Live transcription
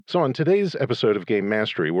So on today's episode of Game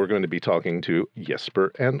Mastery, we're going to be talking to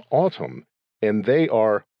Jesper and Autumn, and they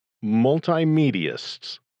are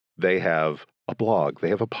multimediasts. They have a blog, they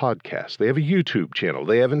have a podcast, they have a YouTube channel,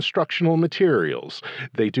 they have instructional materials,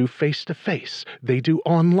 they do face-to-face, they do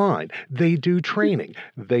online, they do training,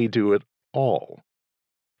 they do it all.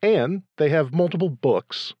 And they have multiple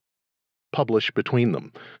books published between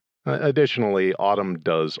them. Additionally, Autumn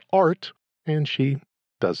does art, and she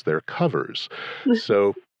does their covers.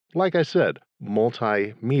 So, like I said,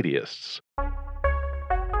 multimediasts.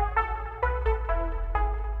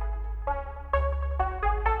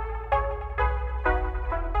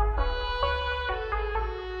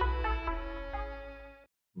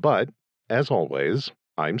 But, as always,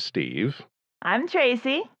 I'm Steve. I'm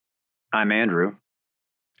Tracy. I'm Andrew.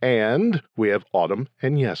 And we have Autumn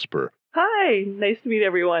and Jesper. Hi, nice to meet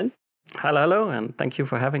everyone. Hello, and thank you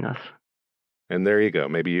for having us. And there you go.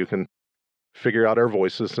 Maybe you can figure out our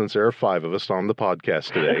voices since there are 5 of us on the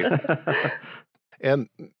podcast today. And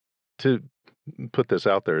to put this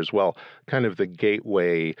out there as well, kind of the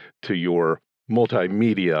gateway to your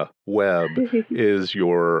multimedia web is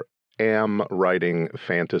your Am Writing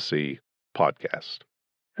Fantasy podcast.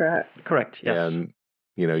 Correct, yes. And,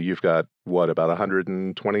 you've got, about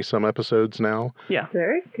 120 some episodes now? Yeah.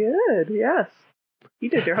 Very good, yes. You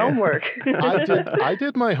did your homework. I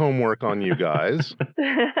did my homework on you guys.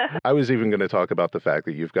 I was even going to talk about the fact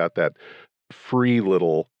that you've got that free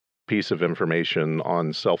little piece of information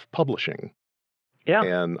on self-publishing. Yeah.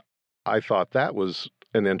 And I thought that was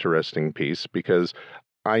an interesting piece because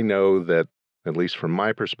I know that, at least from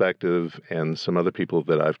my perspective and some other people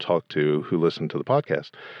that I've talked to who listen to the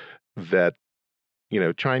podcast, that,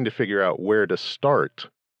 trying to figure out where to start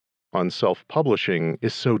on self-publishing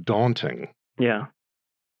is so daunting. Yeah.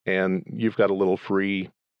 And you've got a little free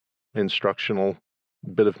instructional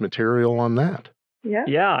bit of material on that. Yeah.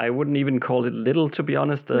 Yeah, I wouldn't even call it little, to be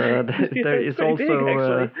honest. There is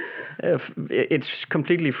also, it's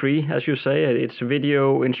completely free, as you say. It's a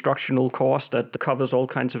video instructional course that covers all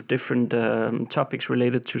kinds of different topics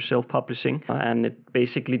related to self-publishing. And it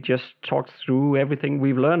basically just talks through everything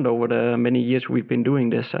we've learned over the many years we've been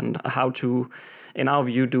doing this and how to, in our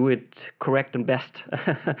view, do it correct and best.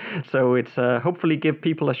 So it's hopefully give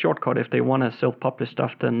people a shortcut if they want to self-publish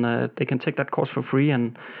stuff, then they can take that course for free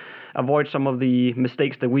and avoid some of the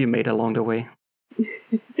mistakes that we made along the way.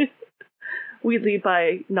 We lead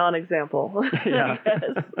by non-example. Yeah.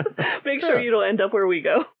 Make sure you don't end up where we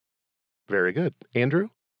go. Very good. Andrew?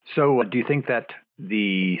 So do you think that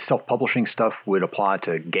the self-publishing stuff would apply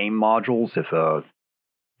to game modules if a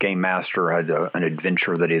game master had an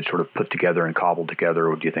adventure that he had sort of put together and cobbled together?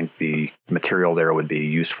 Or do you think the material there would be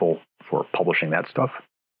useful for publishing that stuff?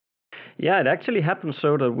 Yeah, it actually happens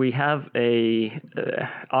so that we have a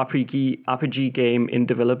RPG game in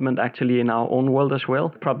development actually in our own world as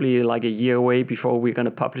well, probably like a year away before we're going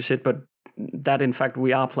to publish it. But that, in fact,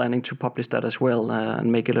 we are planning to publish that as well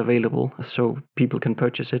and make it available so people can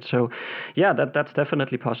purchase it. So, yeah, that's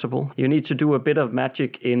definitely possible. You need to do a bit of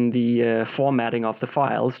magic in the formatting of the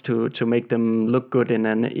files to make them look good in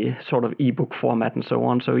an sort of ebook format and so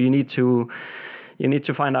on. So you need to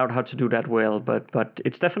find out how to do that well, but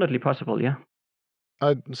it's definitely possible, yeah.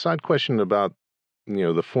 A side question about,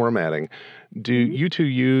 the formatting. Do you two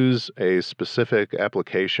use a specific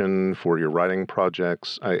application for your writing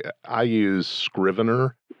projects? I use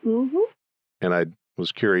Scrivener, and I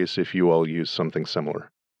was curious if you all use something similar.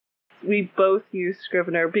 We both use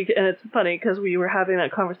Scrivener, and it's funny because we were having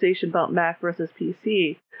that conversation about Mac versus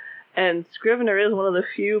PC. And Scrivener is one of the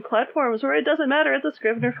few platforms where it doesn't matter, it's a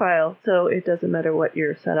Scrivener file, so it doesn't matter what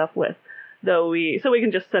you're set up with. So we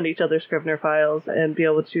can just send each other Scrivener files and be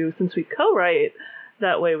able to, since we co-write,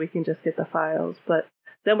 that way we can just get the files. But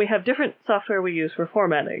then we have different software we use for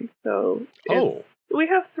formatting. So we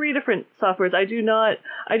have 3 different softwares. I do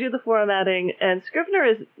the formatting, and Scrivener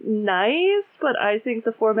is nice, but I think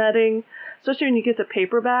the formatting, especially when you get the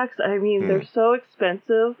paperbacks, they're so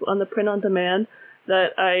expensive on the print on demand.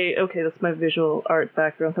 That's my visual art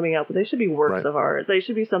background coming out, but they should be works of art. They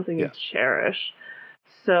should be something you cherish.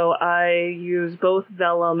 So I use both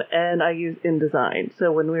Vellum and I use InDesign.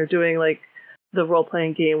 So when we're doing like the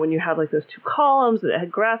role-playing game, when you have like those 2 columns that are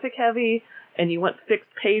graphic heavy and you want fixed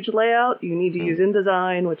page layout, you need to use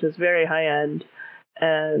InDesign, which is very high-end.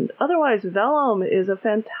 And otherwise, Vellum is a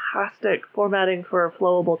fantastic formatting for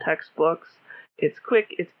flowable textbooks. It's quick,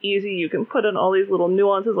 it's easy, you can put in all these little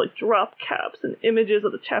nuances like drop caps and images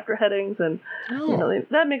of the chapter headings, and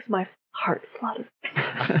that makes my heart flutter.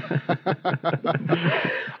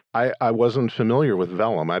 I wasn't familiar with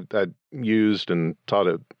Vellum. I used and taught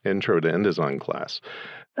an intro to InDesign class.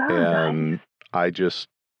 And I just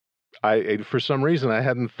for some reason, I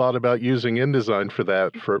hadn't thought about using InDesign for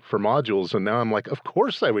that, for modules, and now I'm like, of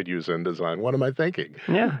course I would use InDesign. What am I thinking?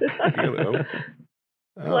 Yeah.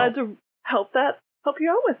 Glad to help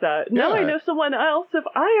you out with that. Now I know someone else. If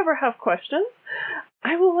I ever have questions,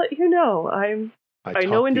 I will let you know. I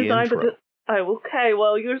know InDesign, but okay.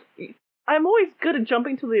 Well, I'm always good at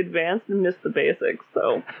jumping to the advanced and miss the basics.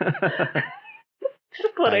 So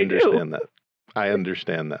just what I do. I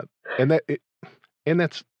understand that, and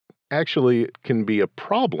that's actually can be a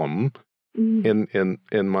problem in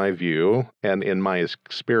my view and in my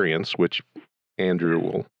experience, which Andrew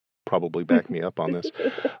will probably back me up on this,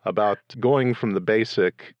 about going from the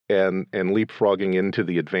basic and leapfrogging into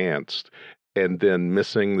the advanced and then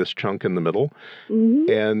missing this chunk in the middle.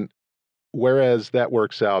 And whereas that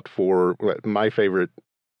works out for my favorite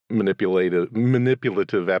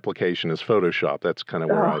manipulative application is Photoshop. That's kind of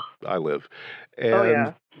where I live.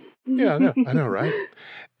 And yeah, I know, right?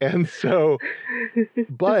 And so,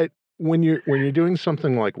 but when you're doing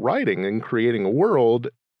something like writing and creating a world,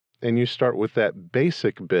 and you start with that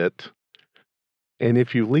basic bit, and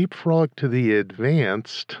if you leapfrog to the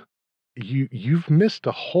advanced, you've missed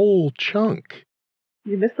a whole chunk.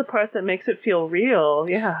 You missed the part that makes it feel real.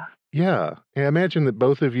 Yeah. Yeah. I imagine that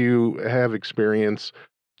both of you have experience,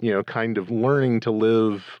 kind of learning to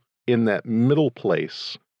live in that middle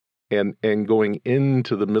place and going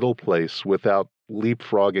into the middle place without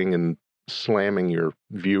leapfrogging and slamming your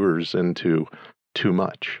viewers into too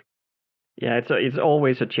much. Yeah, it's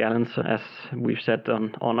always a challenge, as we've said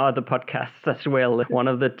on other podcasts as well. One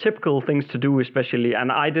of the typical things to do, especially,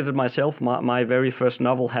 and I did it myself, my very first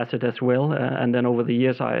novel has it as well, and then over the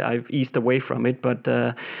years I've eased away from it, but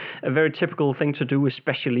a very typical thing to do,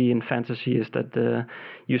 especially in fantasy, is that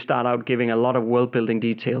you start out giving a lot of world-building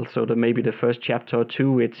details, so that maybe the first chapter or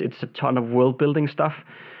two, it's a ton of world-building stuff,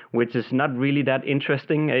 which is not really that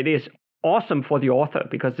interesting. It is awesome for the author,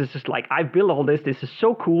 because this is like, I built all this is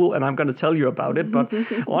so cool, and I'm going to tell you about it, but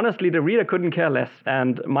honestly the reader couldn't care less.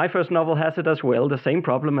 And my first novel has it as well, the same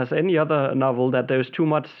problem as any other novel, that there's too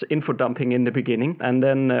much info dumping in the beginning, and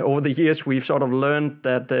then over the years we've sort of learned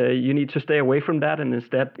that you need to stay away from that, and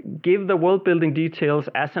instead give the world building details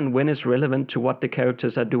as and when it's relevant to what the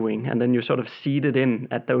characters are doing, and then you sort of seed it in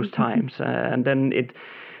at those times, and then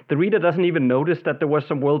the reader doesn't even notice that there was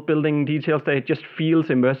some world-building details. It just feels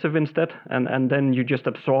immersive instead, and then you just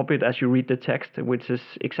absorb it as you read the text, which is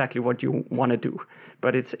exactly what you want to do.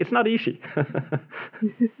 But it's not easy.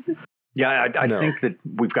 Yeah, I think that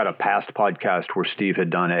we've got a past podcast where Steve had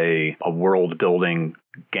done a world-building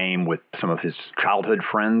game with some of his childhood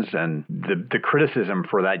friends, and the criticism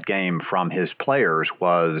for that game from his players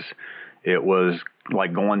was it was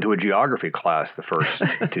like going to a geography class the first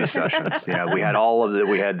two sessions.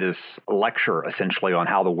 We had this lecture essentially on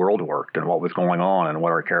how the world worked and what was going on and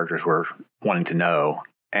what our characters were wanting to know.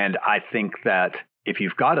 And I think that if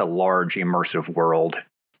you've got a large immersive world,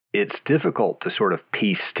 it's difficult to sort of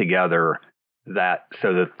piece together that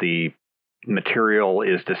so that the material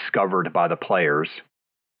is discovered by the players.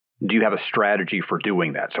 Do you have a strategy for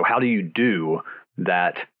doing that? So how do you do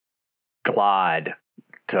that glide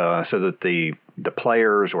so that the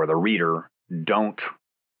players or the reader don't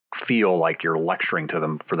feel like you're lecturing to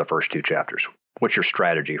them for the first two chapters? What's your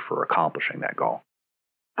strategy for accomplishing that goal?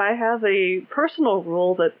 I have a personal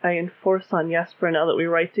rule that I enforce on Jesper now that we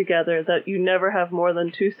write together, that you never have more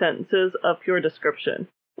than 2 sentences of pure description,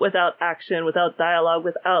 without action, without dialogue,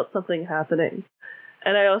 without something happening.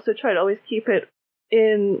 And I also try to always keep it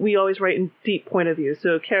we always write in deep point of view,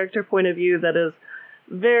 so a character point of view that is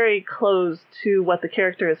very close to what the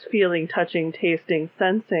character is feeling, touching, tasting,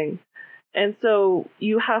 sensing. And so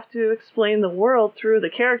you have to explain the world through the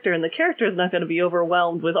character, and the character is not going to be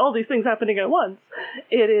overwhelmed with all these things happening at once.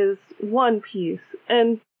 It is one piece,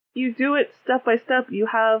 and you do it step by step. You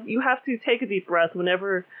have to take a deep breath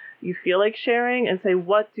whenever you feel like sharing and say,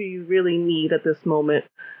 what do you really need at this moment?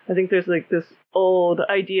 I think there's like this old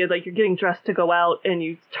idea that you're getting dressed to go out, and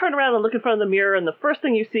you turn around and look in front of the mirror, and the first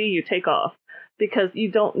thing you see, you take off, because you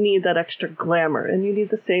don't need that extra glamour. And you need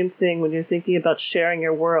the same thing when you're thinking about sharing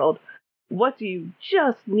your world. What do you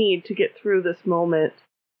just need to get through this moment?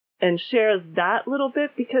 And share that little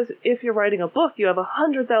bit, because if you're writing a book, you have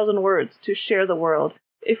 100,000 words to share the world.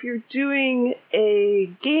 If you're doing a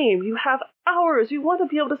game, you have hours. You want to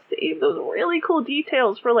be able to save those really cool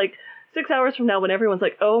details for like 6 hours from now when everyone's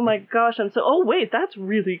like, oh my gosh, oh wait, that's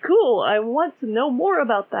really cool. I want to know more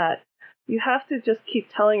about that. You have to just keep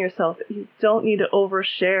telling yourself that you don't need to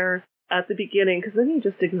overshare at the beginning, because then you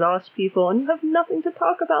just exhaust people and you have nothing to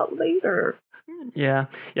talk about later. Yeah,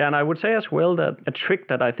 and I would say as well that a trick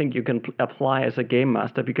that I think you can apply as a game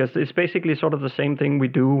master, because it's basically sort of the same thing we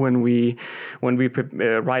do when we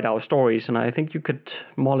write our stories, and I think you could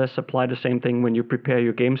more or less apply the same thing when you prepare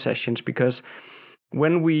your game sessions, because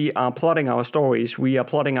when we are plotting our stories, we are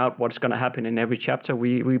plotting out what's going to happen in every chapter.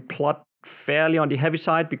 We plot fairly on the heavy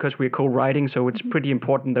side because we're co-writing, so it's pretty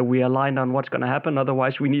important that we align on what's going to happen.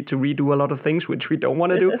 Otherwise, we need to redo a lot of things, which we don't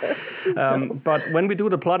want to do. But when we do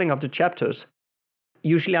the plotting of the chapters,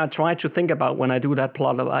 usually I try to think about, when I do that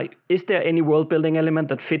plot, like, is there any world building element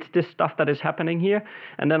that fits this stuff that is happening here?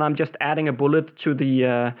 And then I'm just adding a bullet to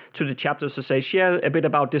the chapters to say, share a bit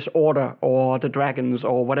about this order or the dragons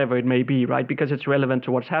or whatever it may be, right? Because it's relevant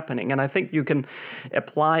to what's happening. And I think you can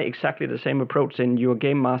apply exactly the same approach in your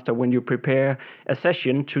game master when you prepare a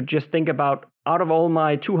session, to just think about, out of all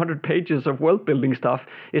my 200 pages of world building stuff,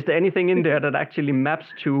 is there anything in there that actually maps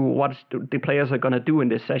to what the players are going to do in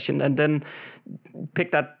this session? And then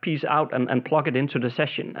pick that piece out and plug it into the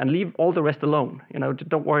session, and leave all the rest alone.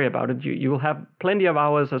 Don't worry about it. You will have plenty of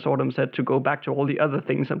hours, as Autumn said, to go back to all the other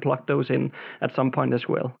things and plug those in at some point as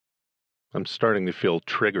well. I'm starting to feel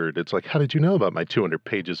triggered. It's like, how did you know about my 200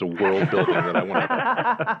 pages of world building that I want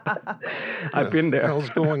to... I've been there. What the hell's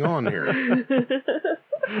going on here?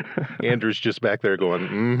 Andrew's just back there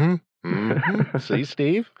going, See,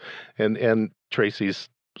 Steve? And Tracy's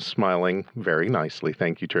smiling very nicely.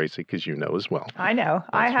 Thank you, Tracy, because you know as well. I know.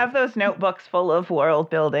 I have those notebooks full of world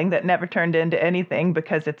building that never turned into anything,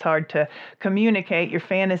 because it's hard to communicate your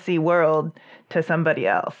fantasy world to somebody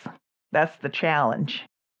else. That's the challenge.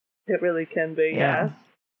 It really can be, yes.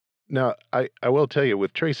 Now, I will tell you,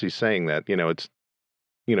 with Tracy saying that, it's,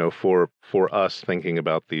 for us thinking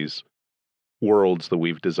about these worlds that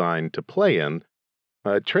we've designed to play in,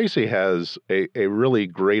 Tracy has a really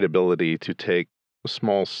great ability to take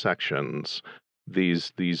small sections,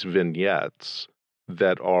 these vignettes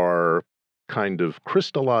that are kind of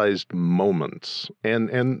crystallized moments,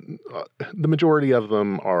 and the majority of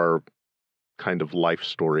them are kind of life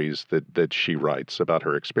stories that she writes about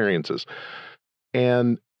her experiences.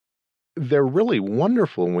 And they're really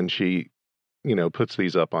wonderful when she, puts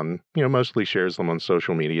these up on, mostly shares them on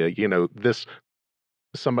social media.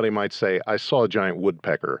 Somebody might say, I saw a giant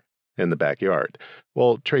woodpecker in the backyard.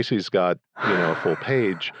 Well, Tracy's got, a full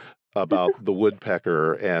page about the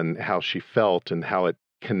woodpecker and how she felt and how it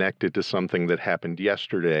connected to something that happened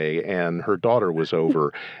yesterday, and her daughter was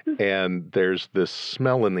over, and there's this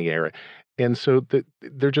smell in the air. And so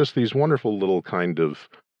they're just these wonderful little kind of,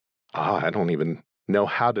 I don't even know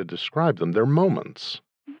how to describe them. They're moments,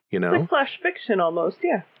 It's like flash fiction almost,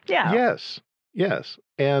 yeah. Yeah. Yes.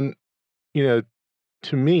 And,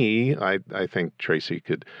 to me, I think Tracy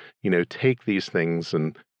could, take these things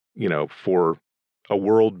and, for a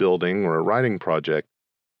world building or a writing project,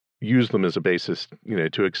 use them as a basis,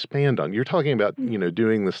 to expand on. You're talking about,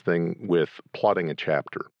 doing this thing with plotting a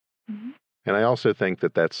chapter. Mm-hmm. And I also think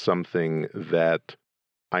that that's something that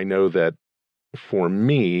I know that for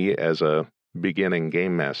me as a beginning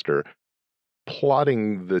game master,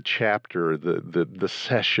 plotting the chapter, the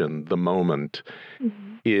session, the moment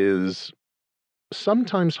is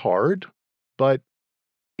sometimes hard, but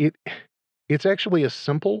it's actually a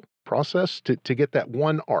simple process to get that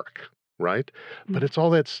one arc, right? But it's all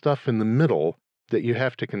that stuff in the middle that you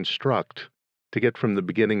have to construct to get from the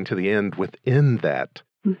beginning to the end within that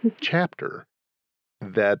chapter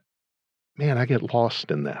that, man, I get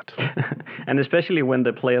lost in that. And especially when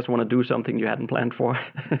the players want to do something you hadn't planned for.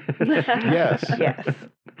 Yes. Yes.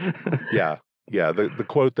 Yeah. The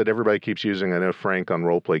quote that everybody keeps using, I know Frank on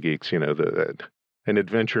Roleplay Geeks, an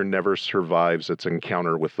adventure never survives its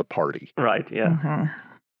encounter with the party. Right, yeah.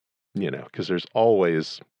 Mm-hmm. Because there's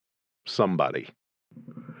always somebody.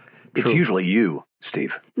 It's usually you,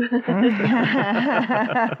 Steve.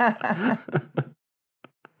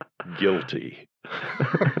 Guilty.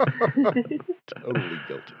 Totally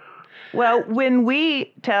guilty. Well, when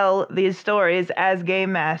we tell these stories as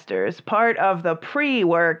game masters, part of the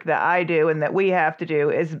pre-work that I do and that we have to do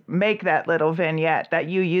is make that little vignette that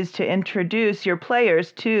you use to introduce your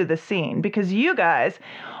players to the scene. Because you guys,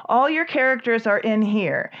 all your characters are in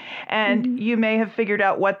here, and you may have figured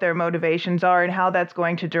out what their motivations are and how that's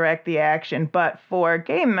going to direct the action. But for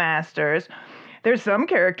game masters, there's some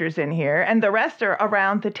characters in here and the rest are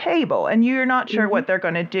around the table and you're not sure what they're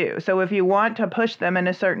going to do. So if you want to push them in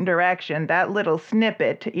a certain direction, that little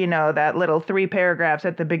snippet, that little 3 paragraphs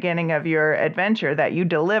at the beginning of your adventure that you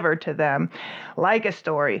deliver to them, like a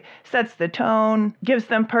story, sets the tone, gives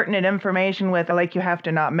them pertinent information with, like, you have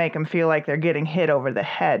to not make them feel like they're getting hit over the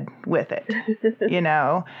head with it,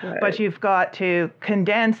 Right. But you've got to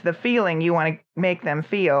condense the feeling you want to make them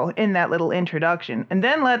feel in that little introduction and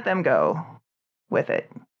then let them go with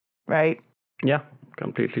it, right? Yeah,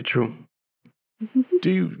 completely true.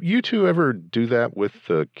 Do you two ever do that with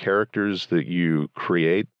the characters that you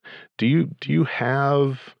create? Do you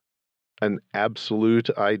have an absolute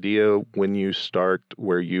idea when you start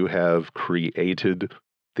where you have created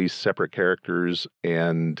these separate characters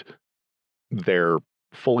and they're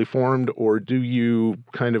fully formed, or do you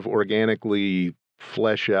kind of organically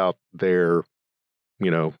flesh out their,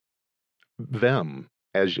 them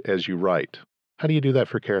as you write? How do you do that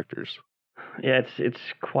for characters? Yeah, it's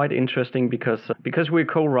quite interesting because we're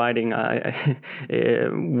co-writing.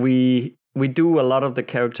 We do a lot of the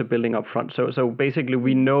character building up front. So basically,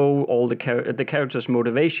 we know all the characters'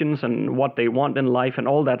 motivations and what they want in life and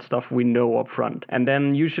all that stuff we know up front. And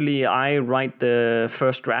then usually I write the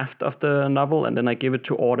first draft of the novel and then I give it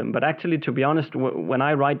to Autumn. But actually, to be honest, when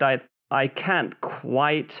I write that, I can't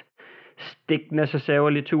quite stick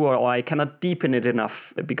necessarily to, or I cannot deepen it enough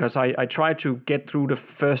because I try to get through the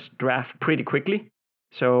first draft pretty quickly.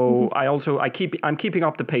 So I'm keeping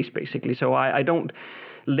up the pace basically. So I don't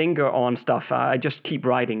linger on stuff. I just keep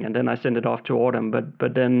writing and then I send it off to Autumn.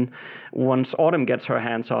 But then once Autumn gets her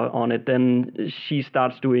hands on it, then she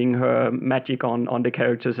starts doing her magic on the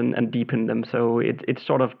characters and deepen them. So it's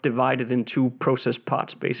sort of divided in 2 process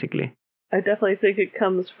parts basically. I definitely think it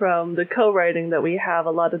comes from the co-writing that we have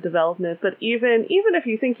a lot of development. But even if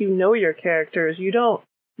you think you know your characters, you don't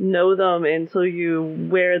know them until you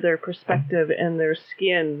wear their perspective and their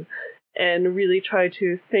skin and really try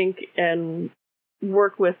to think and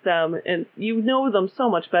work with them. And you know them so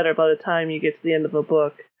much better by the time you get to the end of a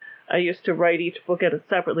book. I used to write each book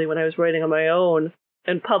separately when I was writing on my own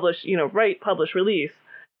and publish, write, publish, release.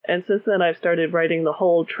 And since then I've started writing the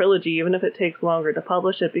whole trilogy, even if it takes longer to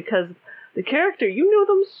publish it, because the character, you know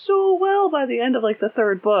them so well by the end of the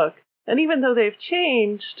 3rd book. And even though they've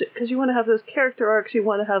changed, because you want to have those character arcs, you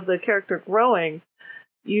want to have the character growing,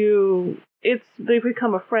 they've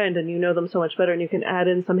become a friend and you know them so much better and you can add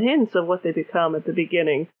in some hints of what they become at the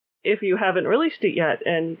beginning if you haven't released it yet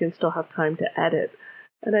and you can still have time to edit.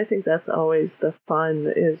 And I think that's always the fun,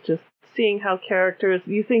 is just seeing how characters,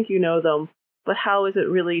 you think you know them, but how is it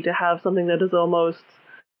really to have something that is almost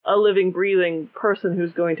a living, breathing person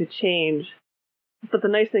who's going to change. But the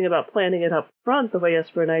nice thing about planning it up front, the way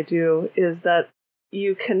Jesper and I do, is that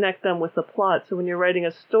you connect them with the plot. So when you're writing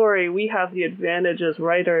a story, we have the advantage as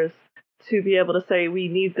writers to be able to say, we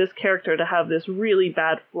need this character to have this really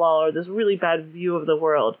bad flaw or this really bad view of the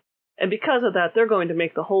world. And because of that, they're going to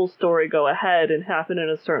make the whole story go ahead and happen in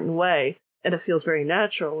a certain way. And it feels very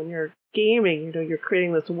natural. When you're gaming, you're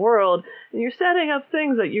creating this world and you're setting up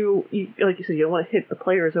things that you like you said, you don't want to hit the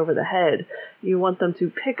players over the head. You want them to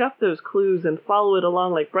pick up those clues and follow it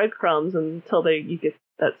along like breadcrumbs until you get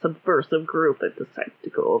that subversive group that decides to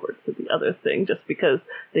go over to the other thing just because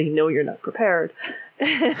they know you're not prepared.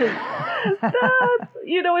 And that's,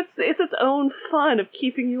 it's its own fun of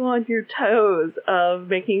keeping you on your toes, of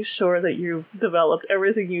making sure that you've developed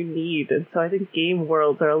everything you need. And so I think game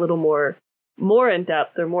worlds are a little more in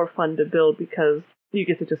depth. They're more fun to build because you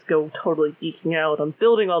get to just go totally geeking out on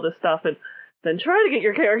building all this stuff and then try to get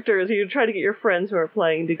your characters, you try to get your friends who are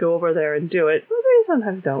playing to go over there and do it. But they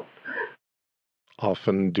sometimes don't.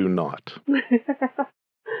 Often do not.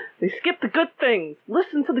 They skip the good things.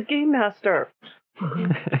 Listen to the game master.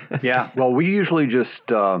 Yeah, well, we usually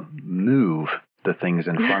just move the things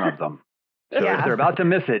in front of them. So if they're about to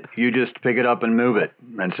miss it, you just pick it up and move it.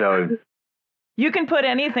 And so you can put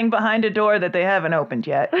anything behind a door that they haven't opened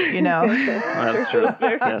yet, That's true.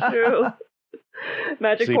 Very true.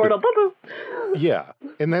 Magic portal. Yeah,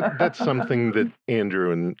 and that's something that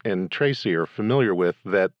Andrew and Tracy are familiar with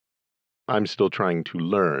that I'm still trying to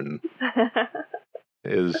learn.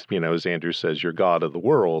 Is, as Andrew says, you're god of the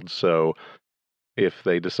world. So if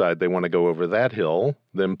they decide they want to go over that hill,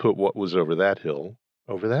 then put what was over that hill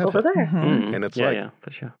over that hill. There. Mm-hmm. And it's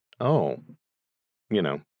for sure. Oh,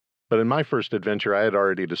 But in my first adventure, I had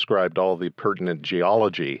already described all the pertinent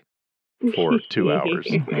geology for 2 hours.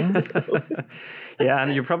 Yeah,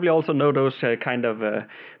 and you probably also know those kind of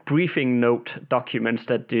briefing note documents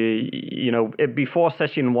that before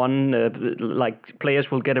session one, like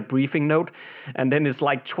players will get a briefing note, and then it's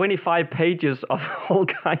like 25 pages of all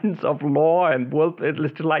kinds of lore and world.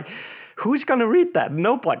 It's like, who's going to read that?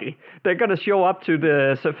 Nobody. They're going to show up to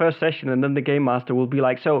the first session, and then the game master will be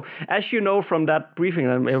like, so, as you know from that briefing,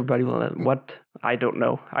 and everybody will, what? I don't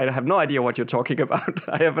know. I have no idea what you're talking about.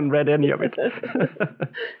 I haven't read any of it.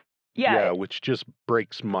 Yeah, which just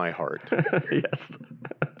breaks my heart. Yes.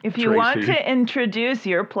 If you want Tracy. to introduce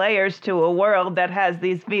your players to a world that has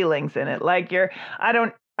these feelings in it, like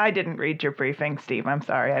I didn't read your briefing, Steve. I'm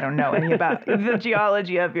sorry. I don't know any about the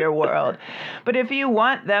geology of your world. But if you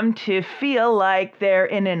want them to feel like they're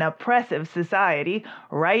in an oppressive society,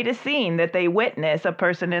 write a scene that they witness a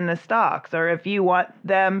person in the stocks. Or if you want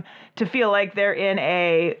them to feel like they're in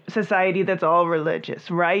a society that's all religious,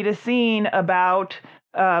 write a scene about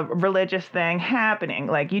a religious thing happening.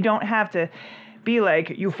 Like, you don't have to be like,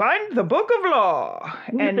 you find the book of law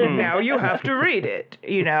and now you have to read it.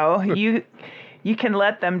 You can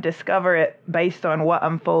let them discover it based on what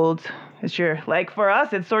unfolds. Sure. Like, for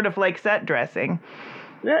us, it's sort of like set dressing.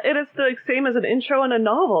 Yeah, it is the same as an intro in a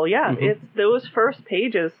novel. Yeah, It's those first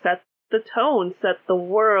pages set the tone, set the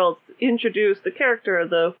world, introduce the character,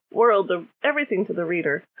 the world, everything to the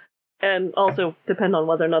reader. And also depend on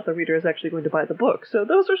whether or not the reader is actually going to buy the book. So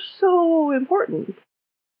those are so important.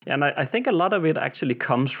 And I think a lot of it actually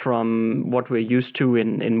comes from what we're used to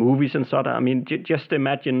in movies and sort of. I mean, just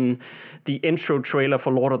imagine the intro trailer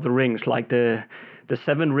for Lord of the Rings, like the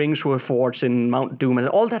 7 rings were forged in Mount Doom and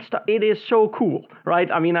all that stuff. It is so cool, right?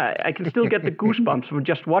 I mean, I can still get the goosebumps from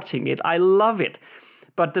just watching it. I love it.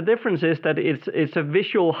 But the difference is that it's a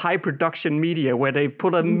visual high production media where they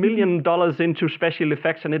put $1 million into special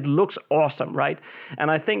effects and it looks awesome, right? And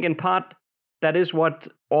I think in part that is what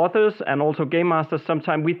authors and also game masters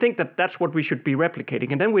sometimes, we think that that's what we should be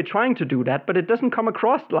replicating. And then we're trying to do that, but it doesn't come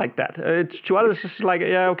across like that. It's to others, it's just like,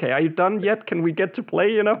 yeah, okay, are you done yet? Can we get to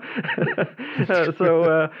play, I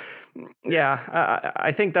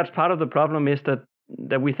think that's part of the problem is that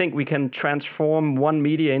we think we can transform one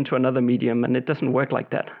media into another medium, and it doesn't work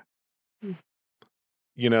like that.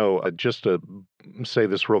 Just to say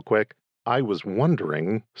this real quick, I was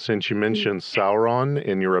wondering, since you mentioned Sauron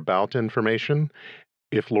in your about information,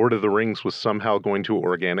 if Lord of the Rings was somehow going to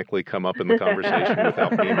organically come up in the conversation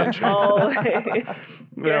without me mentioning it. Oh,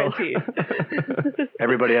 guaranteed.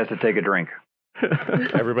 Everybody has to take a drink.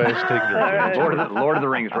 Everybody has to take a drink. Right. Lord of the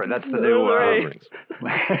Rings, right? That's the new Lord Rings.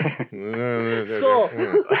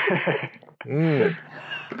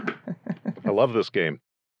 I love this game.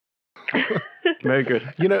 Very good.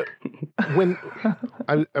 When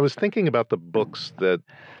I was thinking about the books that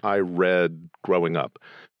I read growing up,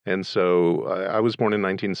 and so I was born in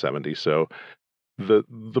 1970, so the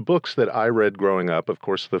books that I read growing up, of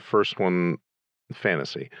course, the first one,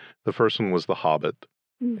 fantasy. The first one was The Hobbit,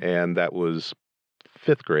 and that was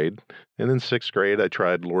 5th grade. And then 6th grade, I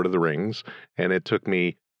tried Lord of the Rings, and it took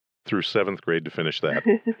me through 7th grade to finish that,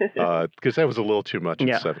 because that was a little too much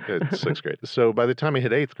at 6th grade. So by the time I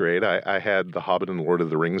hit 8th grade, I had The Hobbit and Lord of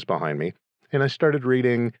the Rings behind me, and I started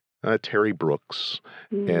reading Terry Brooks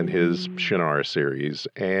and his Shannara series,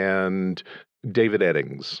 and David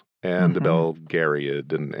Eddings and the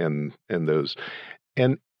Belgariad and those.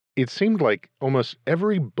 And it seemed like almost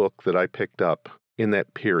every book that I picked up in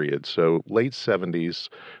that period, so late 70s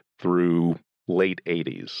through late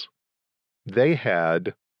 80s, they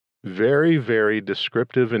had very, very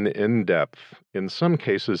descriptive and in-depth, in some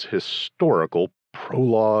cases historical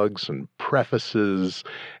prologues and prefaces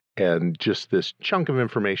and just this chunk of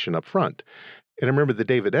information up front. And I remember the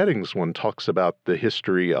David Eddings one talks about the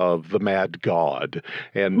history of the mad god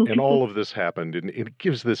and all of this happened, and it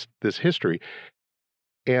gives this history.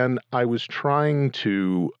 And I was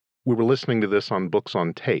we were listening to this on books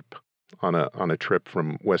on tape on a trip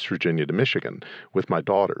from West Virginia to Michigan with my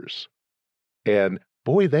daughters. And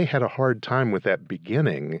boy, they had a hard time with that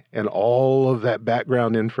beginning and all of that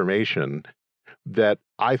background information that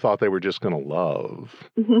I thought they were just going to love.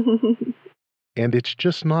 And it's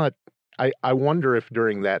just not. I wonder if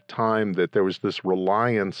during that time that there was this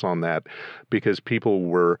reliance on that because people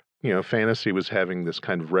were, fantasy was having this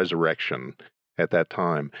kind of resurrection at that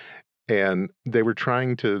time. And they were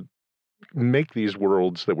trying to make these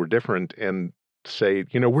worlds that were different and say,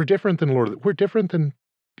 we're different than we're different than,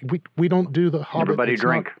 we don't do the Hobbit. Everybody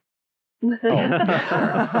drink. We're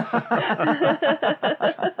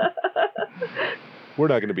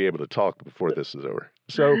not going to be able to talk before this is over.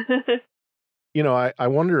 So, I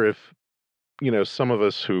wonder if, some of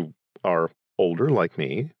us who are older like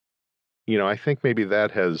me, I think maybe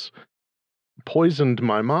that has poisoned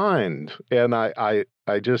my mind, and I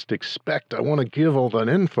just expect, I want to give all that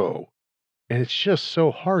info, and it's just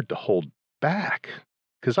so hard to hold back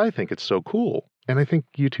because I think it's so cool. And I think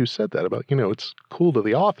you two said that about, it's cool to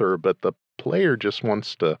the author, but the player just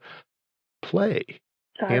wants to play.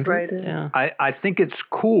 Andrew? Right. Yeah. I think it's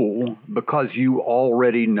cool because you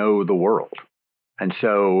already know the world. And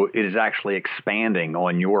so it is actually expanding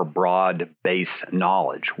on your broad base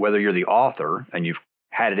knowledge, whether you're the author and you've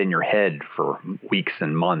had it in your head for weeks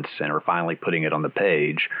and months and are finally putting it on the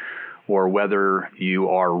page, or whether you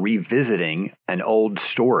are revisiting an old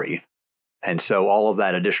story. And so all of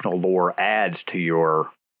that additional lore adds to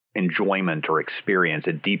your enjoyment or experience.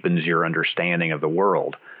 It deepens your understanding of the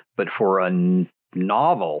world. But for a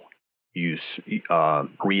novel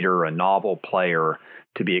reader, a novel player,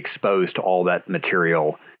 to be exposed to all that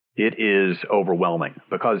material, it is overwhelming,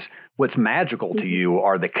 because what's magical to you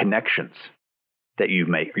are the connections that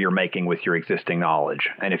you're making with your existing knowledge.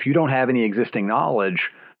 And if you don't have any existing knowledge,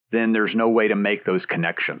 then there's no way to make those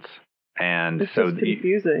connections. And It's so just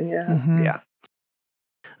confusing, yeah. Mhm. yeah.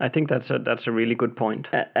 I think that's a really good point.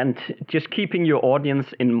 And just keeping your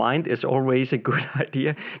audience in mind is always a good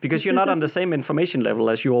idea, because you're not on the same information level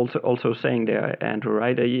as you also saying there, Andrew,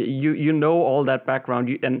 right? You know all that background,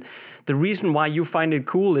 and the reason why you find it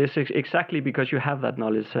cool is exactly because you have that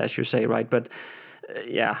knowledge, as you say, right? But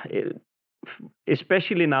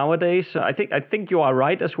especially nowadays, I think you are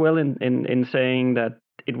right as well in saying that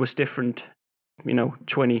it was different,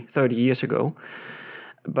 20, 30 years ago.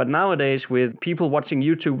 But nowadays, with people watching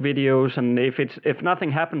YouTube videos, and if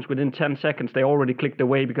nothing happens within 10 seconds, they already clicked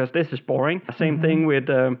away because this is boring. Same thing with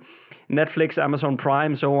Netflix, Amazon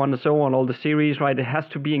Prime, so on and so on, all the series, right? It has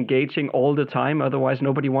to be engaging all the time, otherwise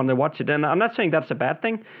nobody wants to watch it. And I'm not saying that's a bad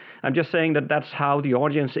thing. I'm just saying that that's how the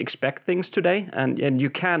audience expect things today. And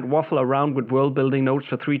you can't waffle around with world-building notes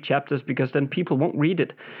for 3 chapters, because then people won't read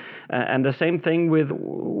it. And the same thing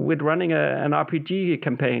with running an RPG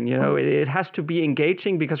campaign. It has to be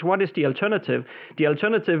engaging, because what is the alternative? The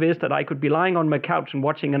alternative is that I could be lying on my couch and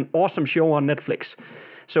watching an awesome show on Netflix.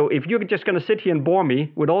 So if you're just going to sit here and bore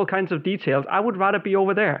me with all kinds of details, I would rather be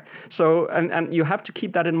over there. So and you have to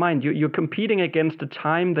keep that in mind. You're competing against the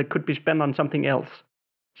time that could be spent on something else.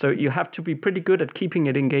 So you have to be pretty good at keeping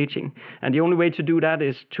it engaging. And the only way to do that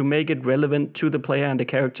is to make it relevant to the player and the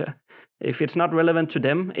character. If it's not relevant to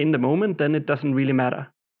them in the moment, then it doesn't really matter.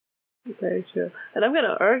 Very true. And I'm going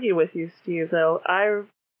to argue with you, Steve, though.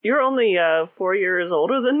 You're only 4 years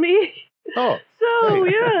older than me. Oh. So,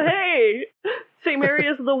 hey. yeah, hey. Same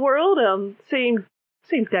areas of the world, same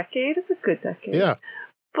decade. It's a good decade. Yeah.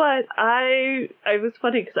 But I was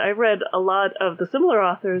funny because I read a lot of the similar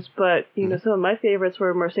authors, but some of my favorites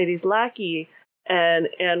were Mercedes Lackey and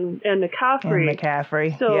McCaffrey. And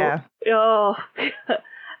McCaffrey, So, yeah. Oh,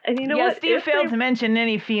 and you know what? Steve failed to mention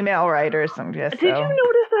any female writers. Did you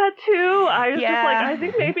notice that too? I was just like, I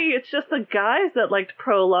think maybe it's just the guys that liked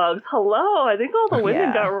prologues. Hello, I think all the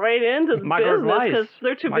women got right into the business because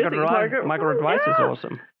they're too busy. Margaret Weiss is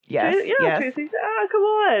awesome. Yes. Tracy. Come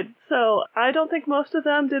on. So I don't think most of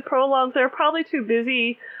them did prologues. They're probably too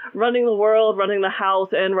busy running the world, running the house,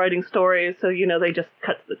 and writing stories. So they just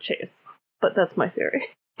cut to the chase. But that's my theory.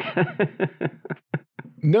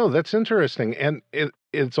 No, that's interesting. And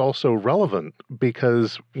it's also relevant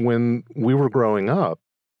because when we were growing up,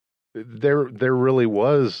 there really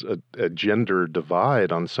was a gender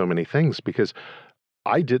divide on so many things, because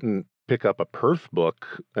I didn't pick up a Perth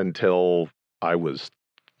book until I was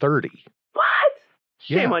 30. What?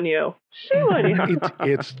 Shame on you. Shame on you.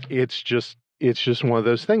 It's just one of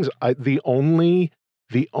those things. The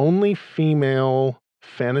only female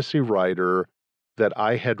fantasy writer that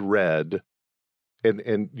I had read,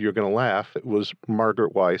 and you're going to laugh, it was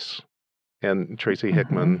Margaret Weiss and Tracy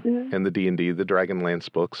Hickman and the D&D, the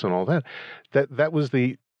Dragonlance books and all that. That was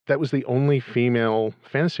the only female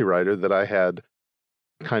fantasy writer that I had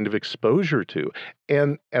kind of exposure to.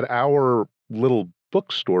 And at our little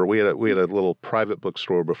bookstore, we had a little private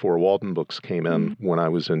bookstore before Walden Books came in when I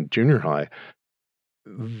was in junior high.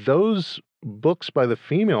 Those books by the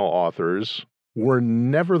female authors were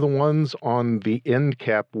never the ones on the end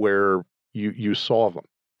cap where you saw them.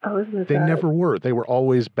 Oh, isn't it They that? never were. They were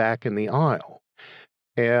always back in the aisle.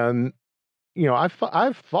 And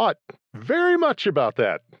I've thought very much about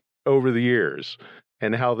that over the years,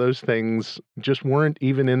 and how those things just weren't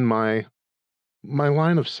even in my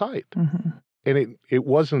line of sight. And it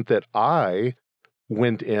wasn't that I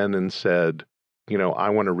went in and said, I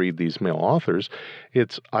want to read these male authors.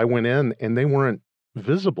 It's I went in and they weren't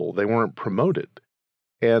visible. They weren't promoted.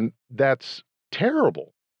 And that's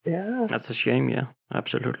terrible. Yeah. That's a shame, yeah.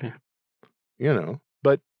 Absolutely.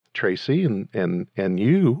 But Tracy and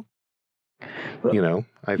you,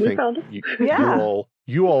 I We think found it.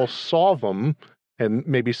 you all saw them and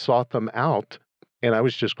maybe sought them out, and I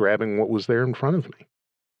was just grabbing what was there in front of me.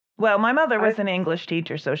 Well, my mother was an English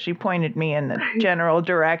teacher, so she pointed me in the general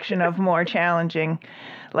direction of more challenging.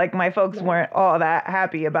 Like, my folks weren't all that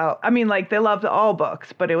happy about, they loved all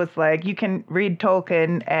books, but it was like, you can read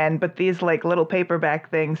Tolkien, but these like little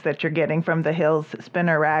paperback things that you're getting from the Hills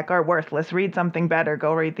spinner rack are worthless. Read something better.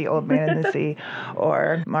 Go read The Old Man and the Sea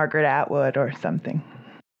or Margaret Atwood or something.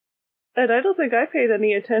 And I don't think I paid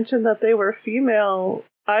any attention that they were female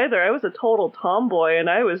either. I was a total tomboy, and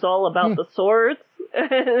I was all about the swords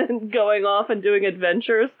and going off and doing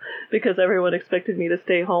adventures because everyone expected me to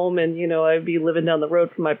stay home and, I'd be living down the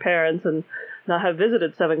road from my parents and not have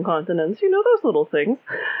visited 7 continents, those little things.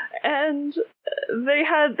 And they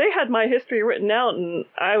had my history written out, and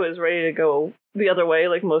I was ready to go the other way,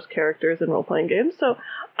 like most characters in role-playing games. So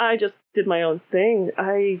I just did my own thing.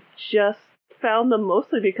 I just found them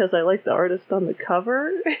mostly because I like the artist on the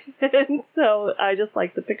cover, and so I just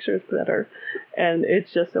like the pictures better. And it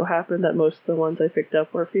just so happened that most of the ones I picked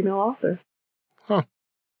up were female authors. Huh.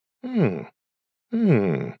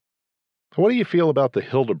 What do you feel about the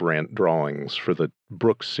Hildebrandt drawings for the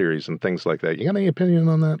Brooks series and things like that? You got any opinion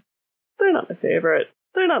on that? They're not my favorite.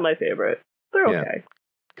 They're okay.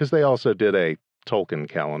 Because they also did a Tolkien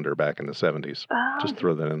calendar back in the 70s. Just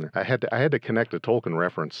throw that in there. I had to connect a Tolkien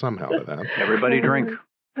reference somehow to that. Everybody drink.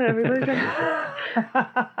 Everybody drink.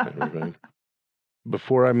 Everybody.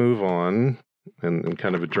 Before I move on, in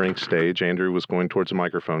kind of a drink stage, Andrew was going towards the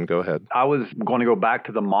microphone. Go ahead. I was going to go back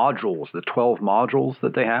to the modules, the 12 modules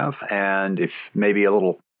that they have, and if maybe a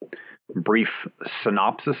little brief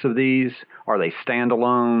synopsis of these. Are they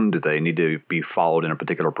standalone? Do they need to be followed in a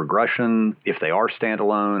particular progression? If they are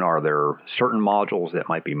standalone, are there certain modules that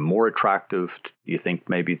might be more attractive, you think,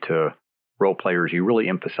 maybe to role players? You really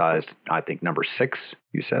emphasized, I think, number 6,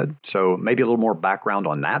 you said. So maybe a little more background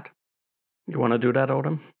on that. You want to do that,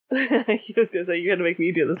 Autumn? He was going to say, you're going to make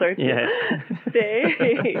me do this, aren't you? Yeah.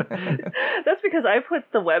 That's because I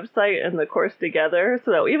put the website and the course together,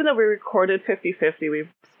 so that even though we recorded 50-50, we've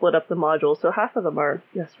split up the modules. So half of them are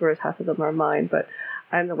Jesper's, half of them are mine, but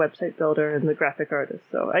I'm the website builder and the graphic artist,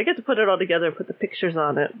 so I get to put it all together and put the pictures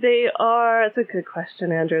on it. It's a good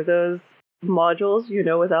question, Andrew. Those modules,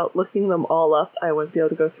 without looking them all up, I wouldn't be able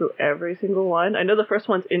to go through every single one. I know the first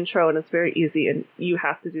one's intro, and it's very easy, and you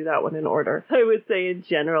have to do that one in order. I would say in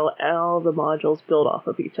general, all the modules build off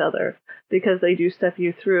of each other because they do step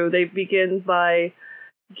you through. They begin by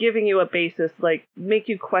giving you a basis, like make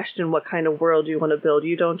you question what kind of world you want to build.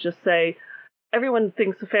 You don't just say, everyone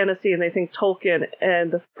thinks of fantasy and they think Tolkien, and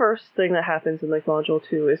the first thing that happens in like module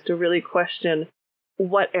 2 is to really question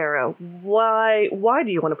what era? Why do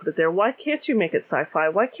you want to put it there? Why can't you make it sci-fi?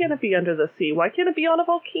 Why can't it be under the sea? Why can't it be on a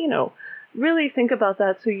volcano? Really think about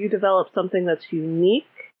that so you develop something that's unique,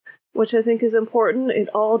 which I think is important. It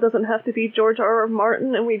all doesn't have to be George R.R.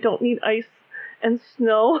 Martin, and we don't need ice and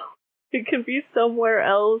snow. It can be somewhere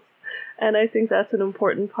else, and I think that's an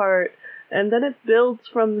important part. And then it builds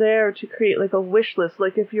from there to create like a wish list.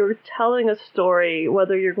 Like if you're telling a story,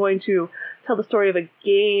 whether you're going to tell the story of a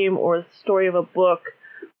game or the story of a book,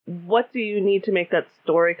 what do you need to make that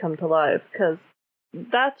story come to life? Because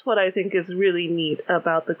that's what I think is really neat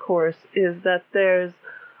about the course, is that there's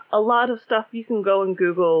a lot of stuff. You can go and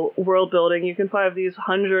Google world building. You can find these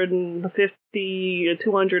 150 to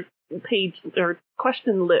 200 page or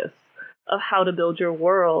question lists of how to build your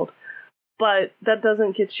world. But that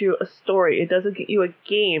doesn't get you a story. It doesn't get you a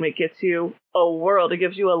game. It gets you a world. It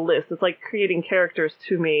gives you a list. It's like creating characters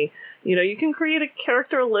to me. You can create a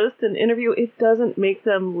character list and interview. It doesn't make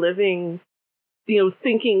them living,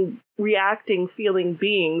 thinking, reacting, feeling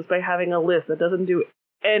beings by having a list. That doesn't do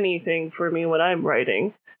anything for me when I'm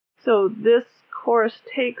writing. So this course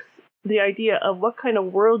takes the idea of what kind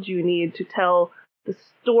of world you need to tell the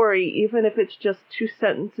story, even if it's just 2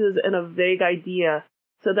 sentences and a vague idea,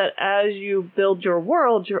 so that as you build your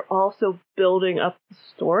world, you're also building up the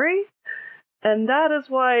story. And that is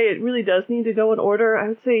why it really does need to go in order. I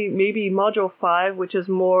would say maybe Module 5, which is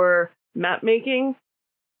more map making.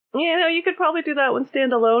 You could probably do that one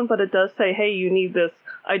standalone, but it does say, hey, you need this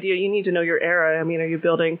idea. You need to know your era. I mean, are you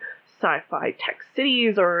building sci-fi tech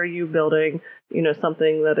cities, or are you building,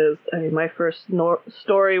 something that is, my first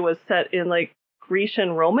story was set in like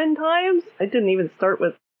Grecian Roman times. I didn't even start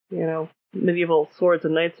with, medieval swords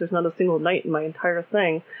and knights. There's not a single knight in my entire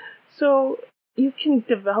thing. So you can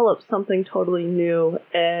develop something totally new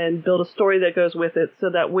and build a story that goes with it, so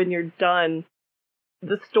that when you're done,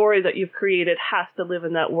 the story that you've created has to live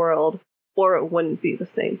in that world. or it wouldn't be the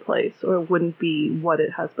same place, or it wouldn't be what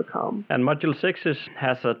it has become. And Module 6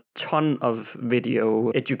 has a ton of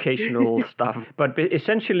video educational stuff, but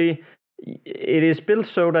essentially it is built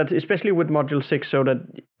so that, especially with Module 6, so that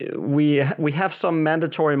we have some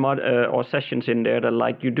mandatory or sessions in there that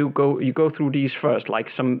like you go through these first, like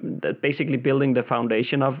some basically building the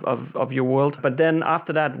foundation of your world. But then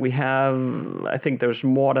after that we have, I think there's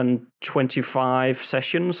more than 25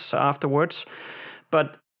 sessions afterwards.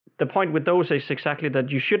 But the point with those is exactly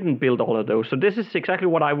that you shouldn't build all of those. So this is exactly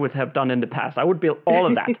what I would have done in the past. I would build all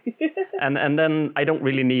of that, and then I don't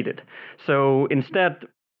really need it. So instead,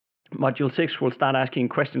 Module 6 will start asking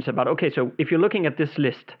questions about, okay, so if you're looking at this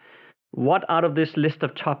list, what out of this list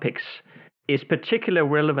of topics is particularly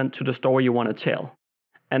relevant to the story you want to tell?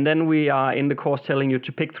 And then we are in the course telling you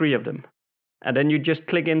to pick 3 of them. And then you just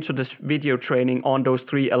click into this video training on those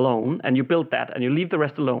 3 alone, and you build that, and you leave the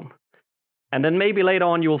rest alone. And then maybe later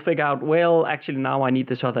on you'll figure out, well, actually now I need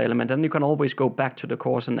this other element. And you can always go back to the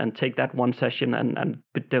course and take that one session and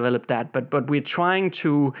develop that. But we're trying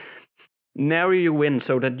to narrow you in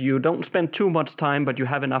so that you don't spend too much time, but you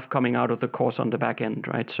have enough coming out of the course on the back end,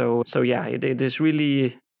 right? So yeah, it is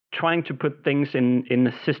really trying to put things in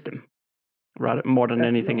a system rather more than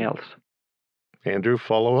anything else. Andrew,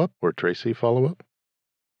 follow up, or Tracy, follow up?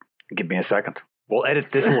 Give me a second. We'll edit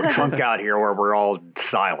this little chunk out here where we're all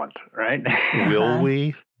silent, right? Will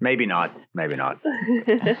we? Maybe not. Maybe not.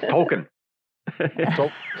 Tolkien.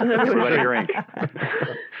 Your ink.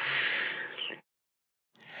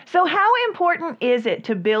 So how important is it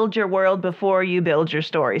to build your world before you build your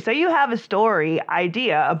story? So you have a story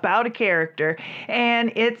idea about a character,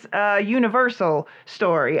 and it's a universal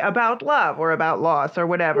story about love or about loss or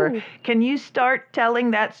whatever. Ooh. Can you start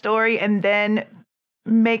telling that story and then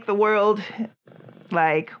make the world,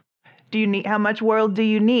 like, how much world do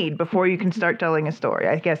you need before you can start telling a story?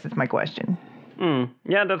 I guess that's my question.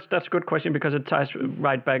 Yeah, that's a good question, because it ties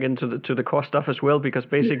right back into the core stuff as well, because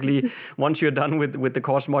basically once you're done with the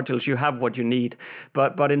course modules, you have what you need.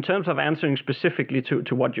 But in terms of answering specifically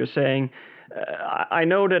to what you're saying, I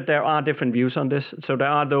know that there are different views on this. So there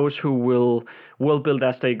are those who will build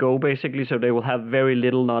as they go, basically. So they will have very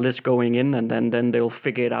little knowledge going in, and then they'll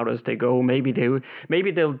figure it out as they go. Maybe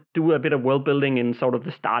they'll do a bit of world building in sort of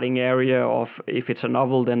the starting area of, if it's a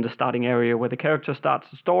novel, then the starting area where the character starts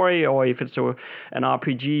the story, or if it's an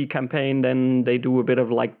RPG campaign, then they do a bit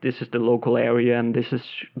of like, this is the local area and this is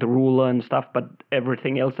the ruler and stuff. But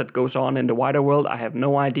everything else that goes on in the wider world, I have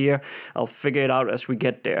no idea. I'll figure it out as we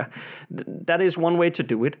get there. That is one way to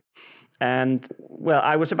do it. And, well,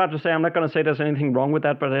 I was about to say, I'm not going to say there's anything wrong with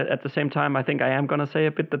that, but at the same time, I think I am going to say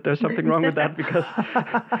a bit that there's something wrong with that, because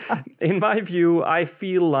in my view, I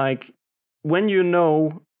feel like when you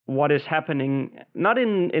know what is happening, not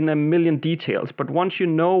in a million details, but once you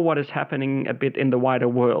know what is happening a bit in the wider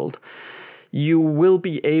world, you will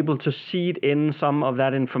be able to seed in some of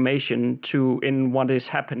that information in what is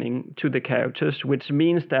happening to the characters, which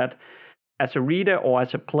means that as a reader or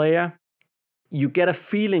as a player, you get a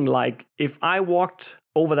feeling like, if I walked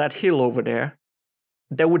over that hill over there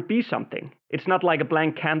would be something. It's not like a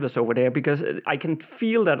blank canvas over there, because I can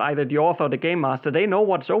feel that either the author or the game master, they know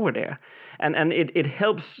what's over there. And it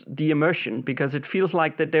helps the immersion, because it feels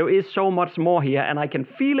like that there is so much more here, and I can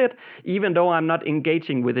feel it even though I'm not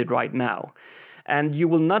engaging with it right now. And you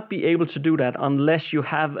will not be able to do that unless you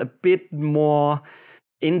have a bit more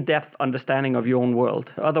in-depth understanding of your own world.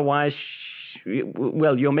 Otherwise,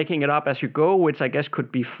 well, you're making it up as you go, which I guess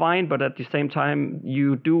could be fine, but at the same time,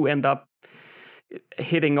 you do end up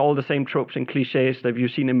hitting all the same tropes and cliches that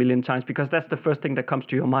you've seen a million times, because that's the first thing that comes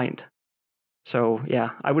to your mind. So, yeah,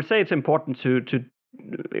 I would say it's important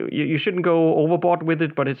you shouldn't go overboard with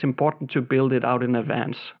it, but it's important to build it out in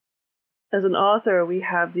advance. As an author, we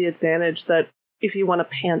have the advantage that if you want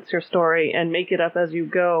to pants your story and make it up as you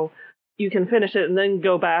go, you can finish it and then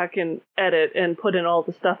go back and edit and put in all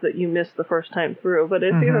the stuff that you missed the first time through. But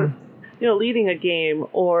if you're leading a game,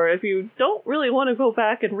 or if you don't really want to go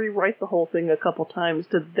back and rewrite the whole thing a couple times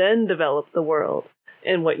to then develop the world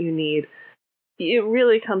and what you need, it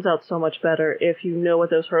really comes out so much better if you know what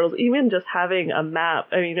those hurdles, even just having a map.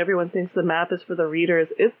 I mean, everyone thinks the map is for the readers.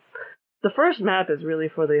 The first map is really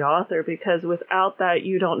for the author, because without that,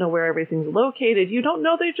 you don't know where everything's located. You don't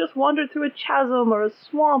know they just wandered through a chasm or a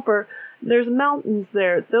swamp, or there's mountains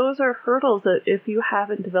there. Those are hurdles that if you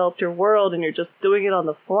haven't developed your world and you're just doing it on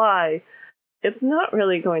the fly, it's not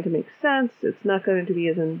really going to make sense. It's not going to be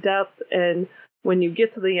as in-depth, and when you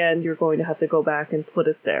get to the end, you're going to have to go back and put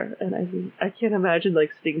it there. And I mean, I can't imagine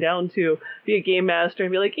like sitting down to be a game master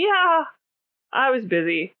and be like, yeah, I was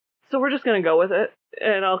busy. So we're just going to go with it,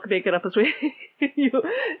 and I'll make it up as we...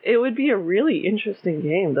 It would be a really interesting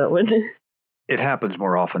game, though, wouldn't it? It happens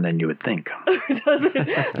more often than you would think.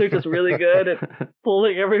 They're just really good at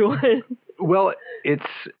fooling everyone. Well,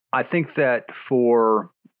 I think that for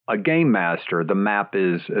a game master, the map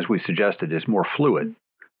is, as we suggested, is more fluid.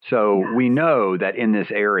 So we know that in this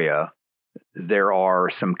area, there are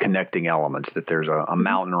some connecting elements, that there's a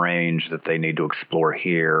mountain range that they need to explore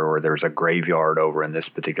here, or there's a graveyard over in this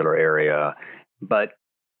particular area. But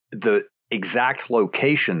the exact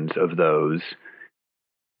locations of those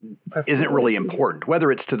isn't really important.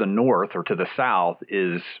 Whether it's to the north or to the south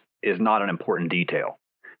is not an important detail.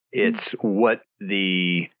 It's where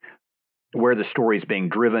the story is being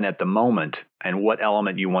driven at the moment and what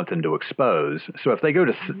element you want them to expose. So if they go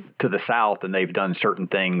to the south and they've done certain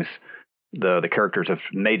things, the characters have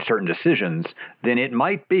made certain decisions, then it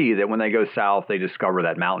might be that when they go south, they discover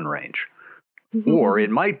that mountain range. Or it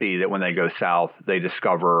might be that when they go south, they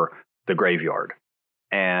discover the graveyard.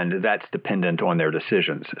 And that's dependent on their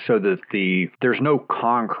decisions. So that there's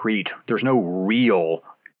no real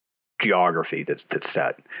geography that's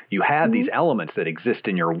set. You have these elements that exist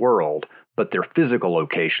in your world, but their physical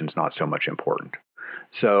location's not so much important.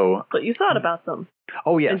 So, but you thought about them.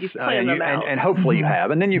 Oh yes, and, you planned them out. And hopefully you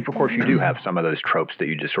have. And then of course you do have some of those tropes that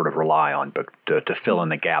you just sort of rely on, but to fill in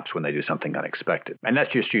the gaps when they do something unexpected. And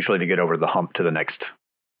that's just usually to get over the hump to the next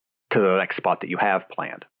spot that you have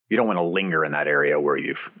planned. You don't want to linger in that area where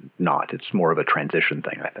you've not. It's more of a transition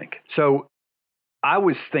thing, I think. So I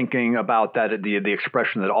was thinking about that, the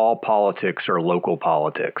expression that all politics are local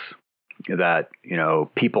politics, that,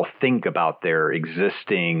 people think about their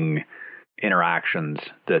existing interactions,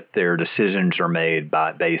 that their decisions are made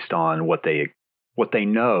based on what they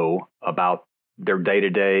know about their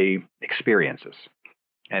day-to-day experiences.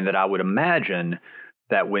 And that I would imagine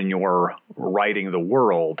that when you're writing the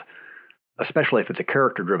world, especially if it's a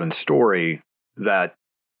character-driven story, that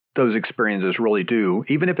those experiences really do,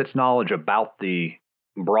 even if it's knowledge about the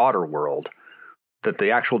broader world, that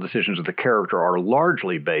the actual decisions of the character are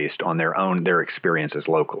largely based on their experiences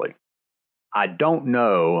locally. I don't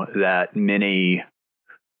know that many,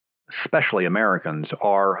 especially Americans,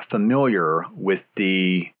 are familiar with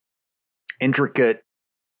the intricate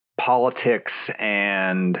politics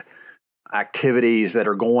and activities that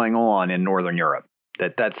are going on in Northern Europe.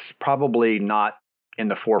 That's probably not in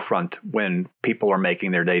the forefront when people are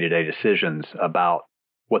making their day-to-day decisions about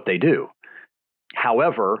what they do.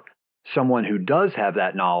 However, someone who does have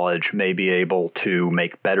that knowledge may be able to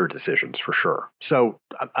make better decisions for sure. So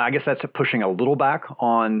I guess that's pushing a little back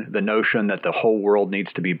on the notion that the whole world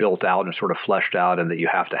needs to be built out and sort of fleshed out and that you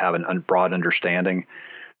have to have a broad understanding.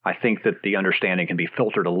 I think that the understanding can be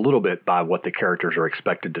filtered a little bit by what the characters are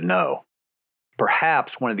expected to know.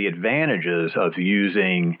 Perhaps one of the advantages of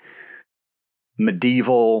using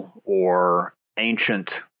medieval or ancient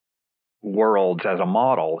worlds as a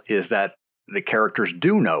model is that the characters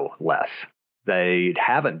do know less. They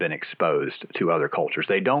haven't been exposed to other cultures.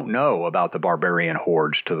 They don't know about the barbarian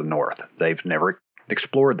hordes to the north. They've never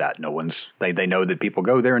explored that. They know that people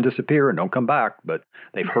go there and disappear and don't come back, but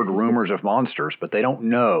they've heard rumors of monsters, but they don't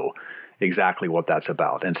know exactly what that's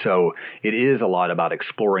about. And so it is a lot about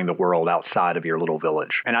exploring the world outside of your little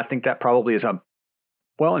village. And I think that probably is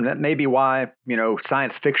and that may be why,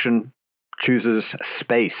 science fiction chooses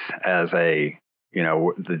space as the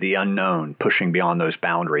unknown, pushing beyond those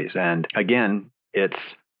boundaries. And again, it's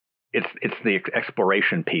the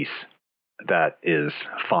exploration piece that is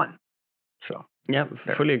fun. So yeah,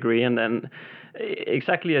 fully agree. And then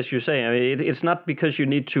exactly as you say, it's not because you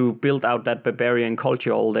need to build out that barbarian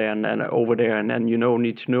culture all there and over there, and then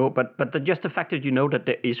need to know, but just the fact that that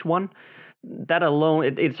there is one. That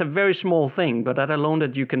alone, it's a very small thing, but that alone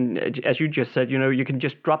that you can, as you just said, you can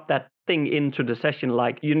just drop that thing into the session,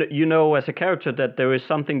 like, as a character that there is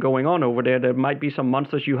something going on over there. There might be some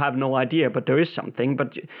monsters, you have no idea, but there is something.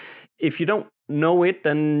 But if you don't know it,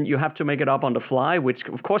 then you have to make it up on the fly, which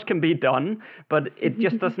of course can be done, but it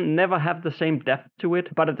just doesn't never have the same depth to it.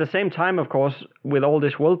 But at the same time, of course, with all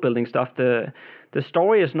this world building stuff, the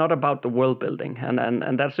story is not about the world building,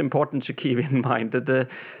 and that's important to keep in mind. That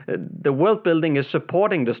the world building is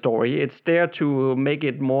supporting the story. It's there to make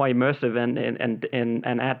it more immersive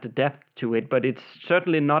and add the depth to it. But it's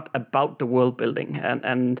certainly not about the world building,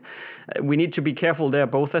 and we need to be careful there,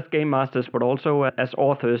 both as game masters, but also as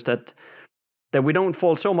authors, that we don't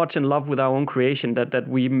fall so much in love with our own creation that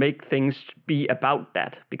we make things be about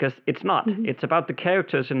that, because it's not. Mm-hmm. It's about the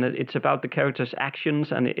characters, and it's about the characters'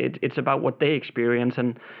 actions, and it's about what they experience,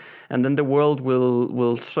 and then the world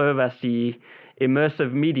will serve as the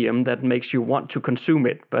immersive medium that makes you want to consume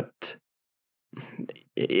it. But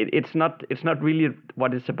it's not really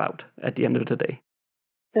what it's about at the end of the day.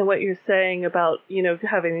 And what you're saying about,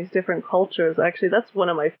 having these different cultures, actually, that's one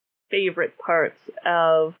of my favorite parts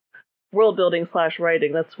of world building /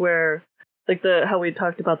 writing. That's where, like, how we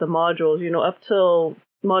talked about the modules, up till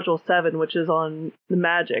module 7, which is on the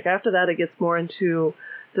magic. After that, it gets more into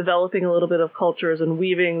developing a little bit of cultures and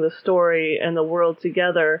weaving the story and the world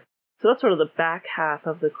together. So that's sort of the back half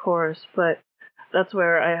of the course. But that's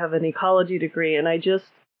where I have an ecology degree, and I just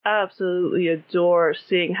absolutely adore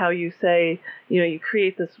seeing how you say, you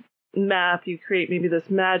create this map, you create maybe this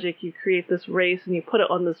magic, you create this race, and you put it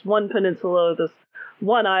on this one peninsula, this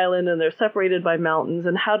one island, and they're separated by mountains.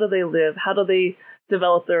 And how do they live? How do they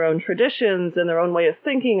develop their own traditions and their own way of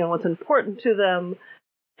thinking and what's important to them?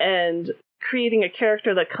 And creating a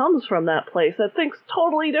character that comes from that place that thinks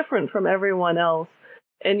totally different from everyone else,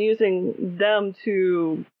 and using them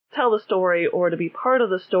to tell the story or to be part of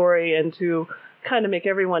the story and to kind of make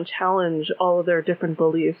everyone challenge all of their different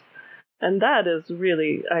beliefs. And that is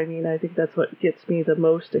really, I think that's what gets me the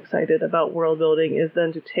most excited about world building, is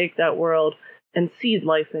then to take that world and seed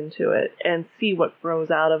life into it and see what grows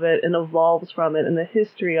out of it and evolves from it and the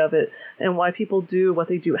history of it and why people do what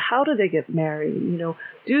they do. How do they get married?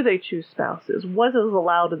 Do they choose spouses? What is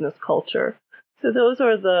allowed in this culture? So those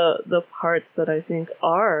are the parts that I think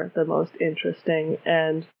are the most interesting,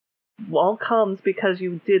 and all comes because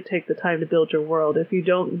you did take the time to build your world. If you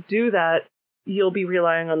don't do that, you'll be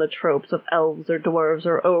relying on the tropes of elves or dwarves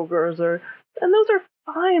or ogres, and those are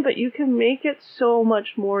fine, but you can make it so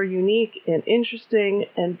much more unique and interesting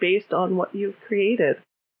and based on what you've created.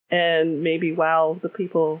 And maybe wow the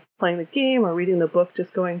people playing the game or reading the book,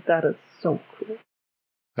 just going, that is so cool.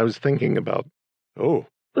 I was thinking about,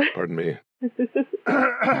 pardon me.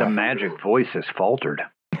 The magic voice has faltered.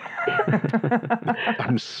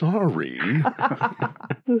 I'm sorry.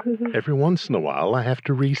 Every once in a while, I have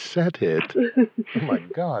to reset it. Oh, my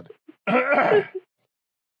God.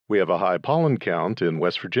 We have a high pollen count in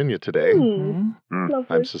West Virginia today.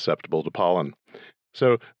 I'm susceptible to pollen.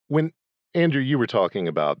 So when, Andrew, you were talking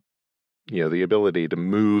about, the ability to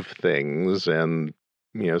move things and,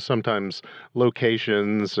 sometimes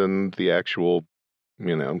locations and the actual,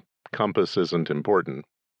 compass isn't important.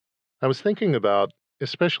 I was thinking about,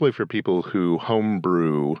 especially for people who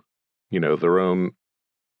homebrew, their own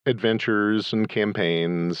adventures and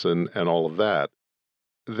campaigns and all of that,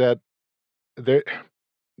 that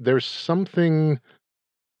there's something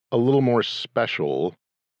a little more special,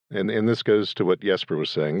 and this goes to what Jesper was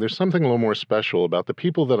saying, there's something a little more special about the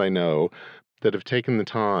people that I know that have taken the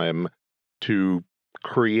time to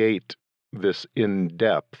create this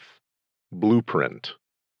in-depth blueprint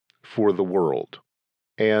for the world.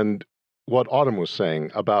 And what Autumn was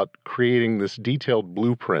saying about creating this detailed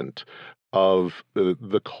blueprint of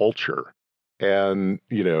the culture and,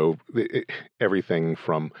 everything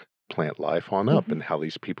from plant life on up and how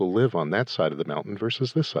these people live on that side of the mountain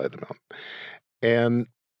versus this side of the mountain. And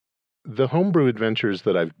the homebrew adventures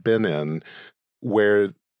that I've been in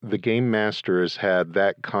where the game master has had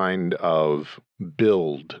that kind of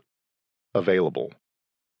build available,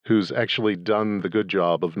 who's actually done the good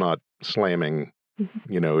job of not slamming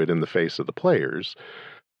it in the face of the players,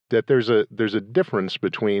 that there's a difference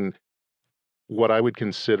between what I would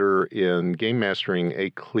consider in game mastering a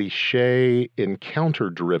cliche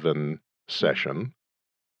encounter-driven session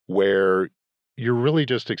where you're really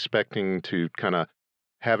just expecting to kind of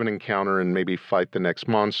have an encounter and maybe fight the next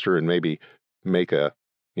monster and maybe make a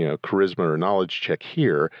charisma or knowledge check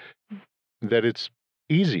here, that it's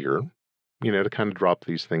easier to kind of drop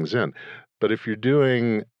these things in. But if you're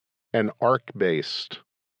doing an arc-based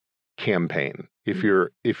campaign, if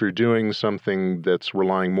you're doing something that's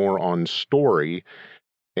relying more on story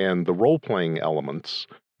and the role-playing elements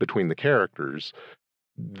between the characters,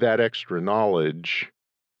 that extra knowledge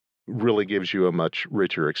really gives you a much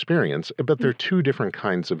richer experience. But they're two different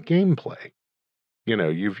kinds of gameplay.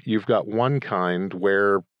 You've got one kind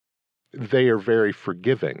where they are very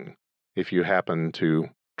forgiving if you happen to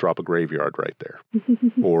drop a graveyard right there,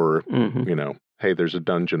 or hey, there's a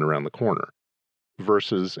dungeon around the corner.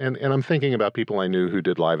 Versus, and I'm thinking about people I knew who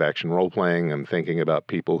did live action role playing. I'm thinking about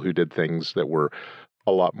people who did things that were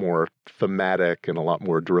a lot more thematic and a lot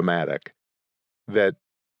more dramatic. That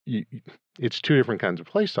it's two different kinds of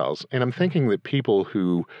play styles. And I'm thinking that people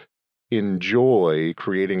who enjoy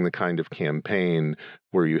creating the kind of campaign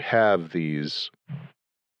where you have these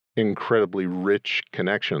incredibly rich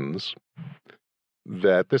connections,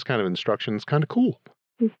 that this kind of instruction is kind of cool.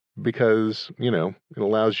 Because, it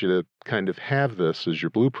allows you to kind of have this as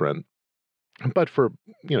your blueprint But for,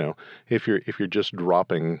 if you're just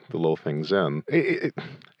dropping the little things in,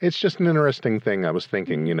 it's just an interesting thing. I was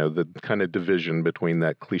thinking, the kind of division between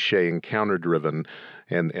that cliche encounter-driven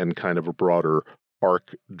and kind of a broader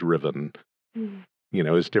arc-driven,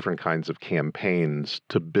 is different kinds of campaigns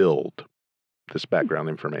to build this background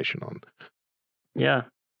information on. Yeah.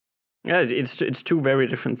 Yeah, it's two very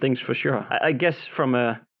different things for sure. I guess from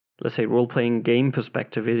a, let's say, role-playing game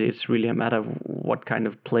perspective, it's really a matter of what kind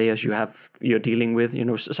of players you're dealing with.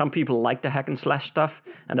 Some people like the hack and slash stuff,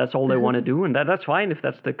 and that's all they want to do, and that's fine if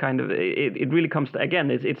that's the kind of. It really comes to, again,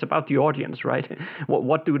 it's about the audience, right?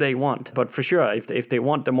 What do they want? But for sure, if they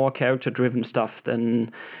want the more character-driven stuff,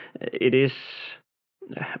 then it is,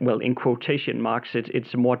 well, in quotation marks,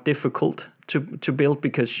 it's more difficult to build,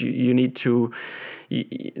 because you need to.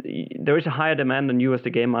 There is a higher demand on you as the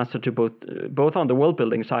game master to both on the world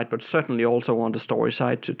building side, but certainly also on the story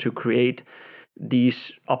side to create these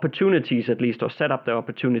opportunities, at least, or set up the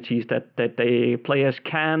opportunities that the players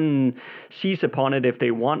can seize upon it if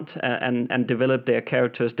they want, and develop their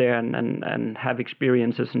characters there and have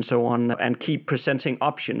experiences and so on, and keep presenting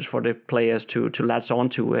options for the players to latch on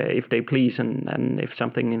to if they please, and if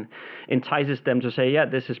something entices them to say, yeah,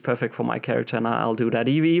 this is perfect for my character, and I'll do that.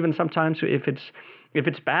 Even sometimes if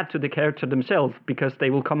it's bad to the character themselves, because they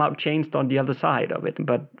will come out changed on the other side of it.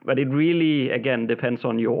 But it really, again, depends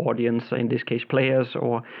on your audience, in this case players,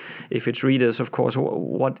 or if it's readers, of course,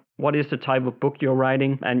 what is the type of book you're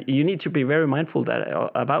writing. And you need to be very mindful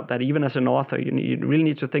about that. Even as an author, you really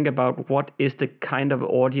need to think about what is the kind of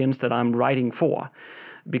audience that I'm writing for.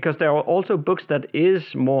 Because there are also books that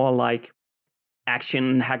is more like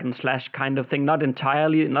action, hack and slash kind of thing, not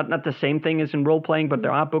entirely, not the same thing as in role playing, but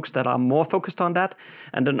there are books that are more focused on that,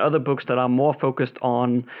 and then other books that are more focused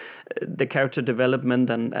on the character development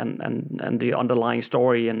and the underlying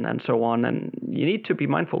story and so on. And you need to be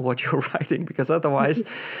mindful what you're writing, because otherwise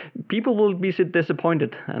people will be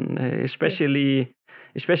disappointed, and especially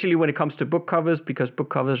when it comes to book covers, because book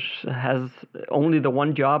covers has only the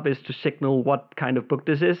one job, is to signal what kind of book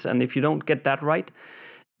this is, and if you don't get that right,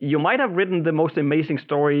 you might have written the most amazing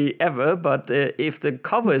story ever, but if the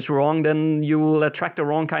cover is wrong, then you will attract the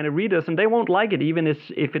wrong kind of readers, and they won't like it, even if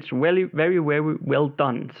it's very, very, very well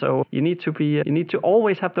done. So you need to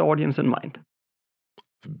always have the audience in mind.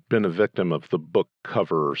 Been a victim of the book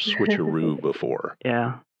cover switcheroo before.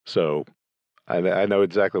 Yeah. So I know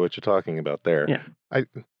exactly what you're talking about there. Yeah. I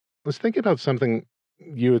was thinking about something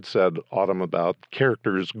you had said, Autumn, about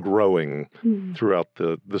characters growing throughout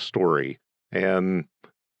the story, and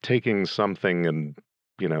taking something and,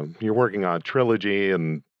 you're working on a trilogy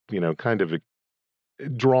and, kind of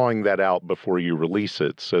drawing that out before you release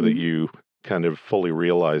it so that you kind of fully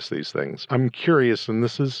realize these things. I'm curious, and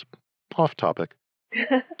this is off topic,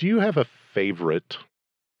 do you have a favorite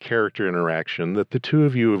character interaction that the two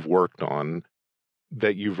of you have worked on,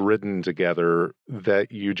 that you've written together,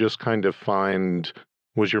 that you just kind of find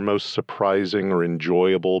was your most surprising or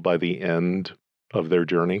enjoyable by the end of their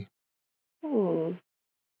journey?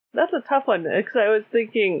 That's a tough one, because I was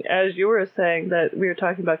thinking, as you were saying, that we were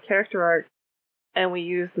talking about character arc, and we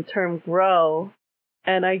use the term grow,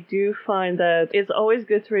 and I do find that it's always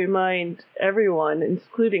good to remind everyone,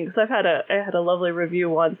 including, because I had a lovely review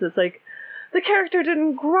once, it's like, the character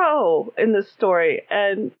didn't grow in this story,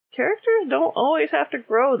 and characters don't always have to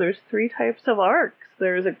grow. There's 3 types of arcs.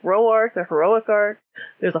 There's a grow arc, a heroic arc,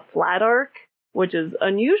 there's a flat arc, which is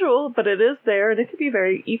unusual, but it is there, and it can be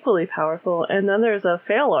very equally powerful. And then there's a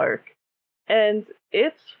fail arc. And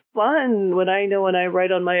it's fun when I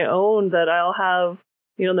write on my own that I'll have,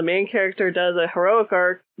 the main character does a heroic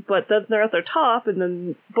arc, but then they're at their top, and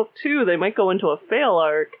then book 2, they might go into a fail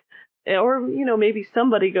arc. Or, maybe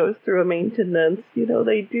somebody goes through a maintenance.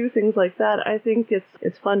 They do things like that. I think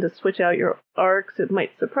it's fun to switch out your arcs. It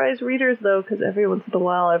might surprise readers, though, because every once in a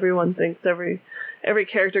while, everyone thinks every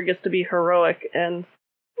character gets to be heroic. And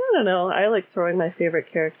I don't know. I like throwing my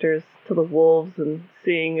favorite characters to the wolves and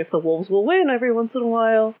seeing if the wolves will win every once in a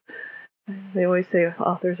while. They always say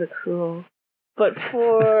authors are cruel. But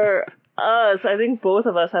for us, I think both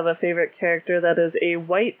of us have a favorite character that is a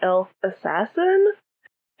white elf assassin.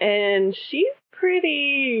 And she's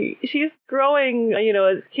growing,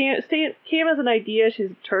 came as an idea. She's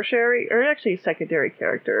a tertiary, or actually secondary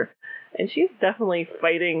character. And she's definitely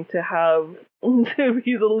fighting to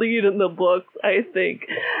be the lead in the books, I think.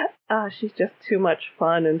 She's just too much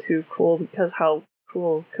fun and too cool, because how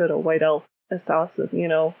cool could a white elf assassin,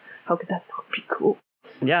 how could that not be cool?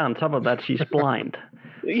 Yeah, on top of that, she's blind.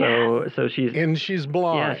 So she's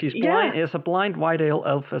blind. Yeah, she's blind. Is a blind white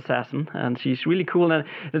elf assassin, and she's really cool. And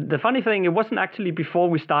the funny thing, it wasn't actually before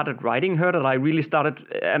we started writing her that I really started.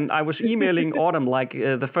 And I was emailing Autumn like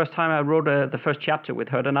the first time I wrote the first chapter with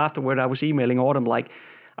her. Then afterward, I was emailing Autumn like,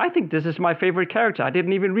 I think this is my favorite character. I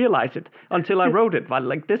didn't even realize it until I wrote it. But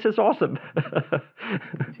like, this is awesome.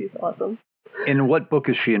 She's awesome. In what book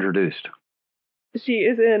is she introduced? She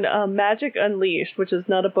is in Magic Unleashed, which is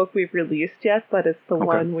not a book we've released yet, but it's the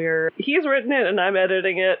one where he's written it and I'm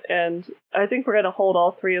editing it, and I think we're going to hold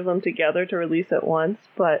all three of them together to release at once,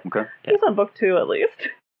 but he's on book 2 at least.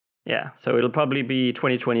 Yeah, so it'll probably be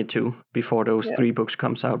 2022 before those 3 books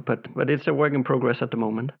comes out, but it's a work in progress at the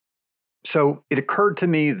moment. So it occurred to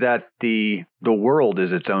me that the world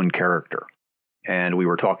is its own character. And we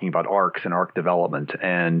were talking about arcs and arc development,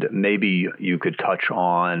 and maybe you could touch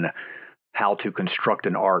on how to construct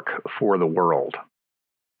an arc for the world.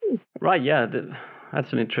 Right, yeah,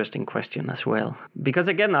 that's an interesting question as well. Because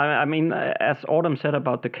again, I mean, as Autumn said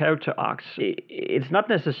about the character arcs, it's not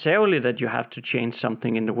necessarily that you have to change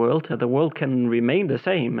something in the world. The world can remain the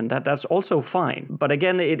same, and that's also fine. But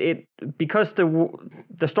again, because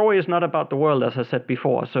the story is not about the world, as I said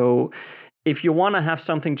before, so if you want to have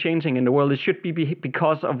something changing in the world, it should be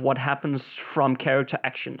because of what happens from character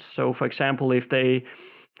actions. So, for example, if they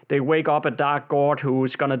wake up a dark god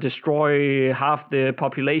who's going to destroy half the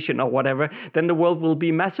population or whatever, then the world will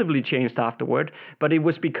be massively changed afterward. But it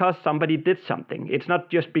was because somebody did something. It's not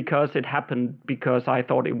just because it happened because I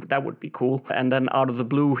thought that would be cool. And then out of the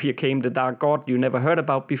blue, here came the dark god you never heard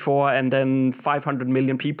about before, and then 500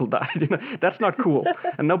 million people died. That's not cool,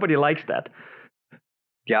 and nobody likes that.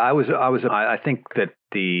 Yeah, I think that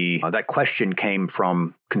that question came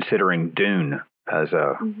from considering Dune as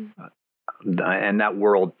and that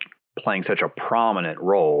world playing such a prominent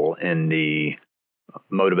role in the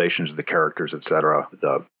motivations of the characters, etc.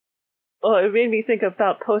 It made me think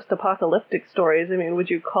about post-apocalyptic stories. I mean,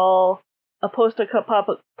 would you call a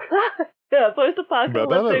post-apocalyptic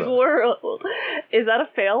world, is that a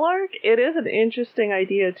fail arc? It is an interesting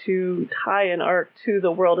idea to tie an arc to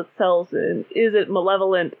the world itself. And is it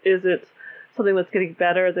malevolent? Is it something that's getting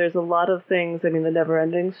better? There's a lot of things. I mean, the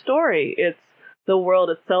never-ending story. It's the world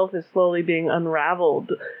itself is slowly being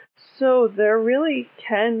unraveled. So there really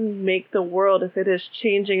can make the world, if it is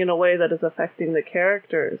changing in a way that is affecting the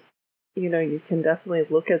characters, you can definitely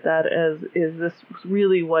look at that as, is this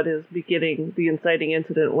really what is beginning the inciting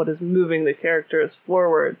incident, what is moving the characters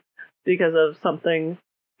forward because of something,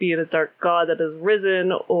 be it a dark god that has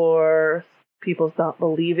risen, or people's not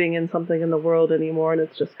believing in something in the world anymore and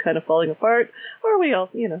it's just kind of falling apart, or we all,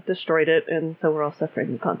 destroyed it and so we're all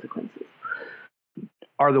suffering the consequences.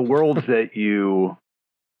 Are the worlds that you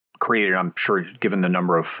created, I'm sure given the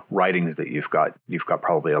number of writings that you've got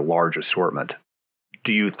probably a large assortment.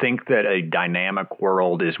 Do you think that a dynamic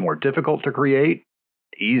world is more difficult to create,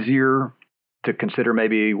 easier to consider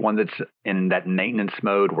maybe one that's in that maintenance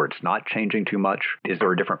mode where it's not changing too much? Is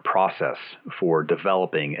there a different process for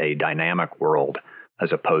developing a dynamic world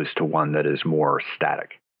as opposed to one that is more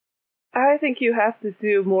static? I think you have to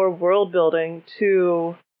do more world building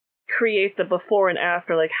to create the before and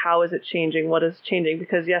after, like how is it changing, what is changing,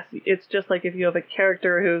 because yes, it's just like if you have a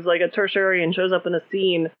character who's like a tertiary and shows up in a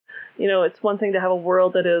scene, it's one thing to have a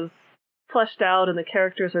world that is fleshed out and the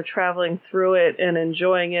characters are traveling through it and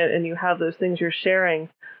enjoying it and you have those things you're sharing,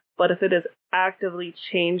 but if it is actively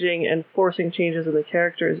changing and forcing changes in the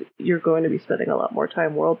characters, you're going to be spending a lot more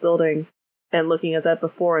time world building and looking at that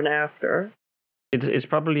before and after. It's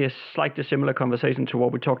probably a slightly similar conversation to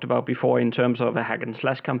what we talked about before in terms of a hack and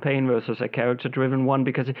slash campaign versus a character-driven one,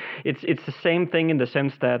 because it's the same thing in the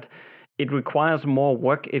sense that it requires more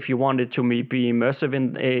work if you want it to be immersive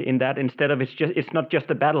in that. Instead of it's not just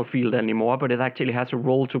a battlefield anymore, but it actually has a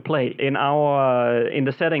role to play in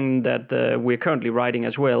the setting that we're currently writing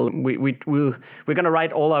as well. We're going to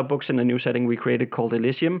write all our books in a new setting we created called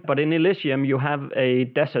Elysium. But in Elysium, you have a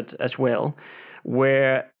desert as well,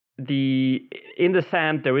 where in the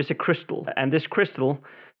sand there is a crystal, and this crystal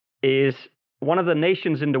is one of the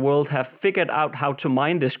nations in the world have figured out how to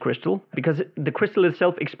mine this crystal, because the crystal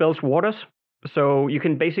itself expels waters, so you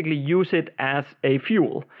can basically use it as a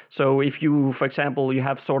fuel. So if you, for example, you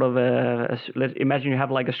have sort of let's imagine you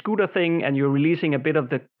have like a scooter thing and you're releasing a bit of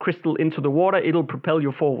the crystal into the water, it'll propel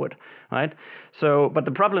you forward, right? So, but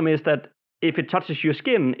the problem is that if it touches your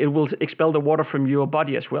skin, it will expel the water from your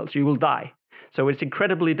body as well, so you will die. So it's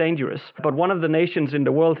incredibly dangerous. But one of the nations in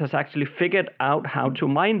the world has actually figured out how to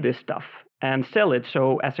mine this stuff and sell it.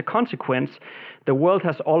 So as a consequence, the world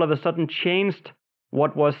has all of a sudden changed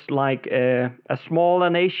what was like a smaller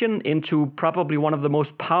nation into probably one of the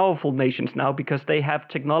most powerful nations now, because they have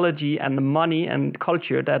technology and the money and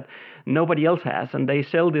culture that nobody else has, and they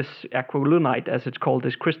sell this aqualunite, as it's called,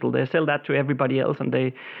 this crystal. They sell that to everybody else, and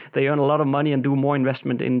they earn a lot of money and do more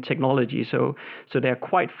investment in technology. So they're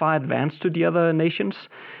quite far advanced to the other nations,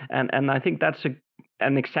 and I think that's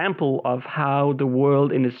an example of how the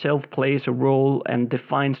world in itself plays a role and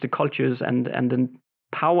defines the cultures and the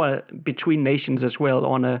power between nations as well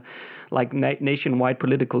on a nationwide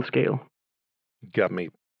political scale. Got me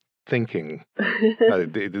thinking.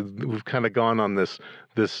 We've kind of gone on this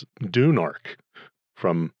Dune arc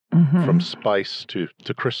from spice to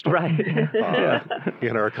crystal, right?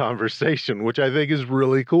 In our conversation, which I think is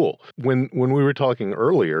really cool. When we were talking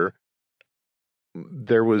earlier,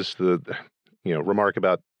 there was the remark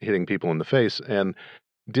about hitting people in the face, and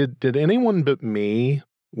did anyone but me,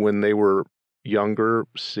 when they were younger,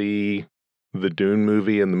 see the Dune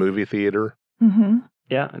movie in the movie theater? Mm-hmm.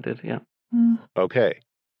 Yeah, I did. Yeah. Okay.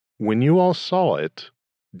 When you all saw it,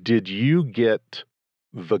 did you get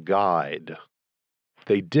the guide?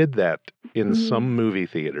 They did that in some movie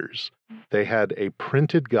theaters. They had a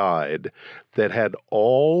printed guide that had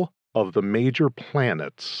all of the major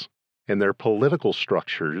planets and their political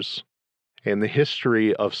structures and the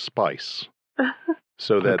history of spice,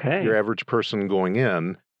 so that your average person going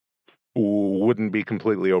in wouldn't be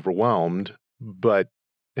completely overwhelmed. But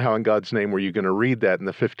how in God's name were you going to read that in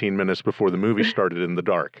the 15 minutes before the movie started in the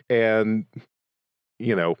dark? And,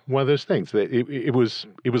 one of those things that it was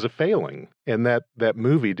a failing. And that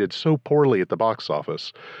movie did so poorly at the box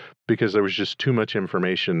office because there was just too much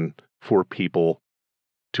information for people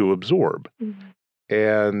to absorb.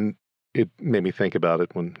 And it made me think about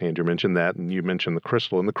it when Andrew mentioned that, and you mentioned the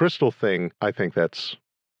crystal. And the crystal thing, I think that's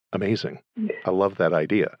amazing. I love that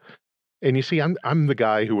idea. And you see, I'm the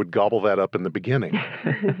guy who would gobble that up in the beginning.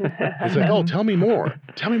 It's like, oh, tell me more.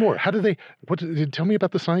 Tell me more. How do they? Tell me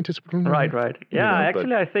about the scientists. Right. Yeah,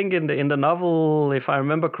 actually, I think in the novel, if I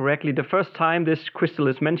remember correctly, the first time this crystal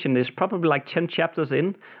is mentioned is probably like 10 chapters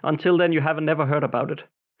in. Until then, you haven't never heard about it.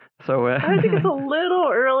 So I think it's a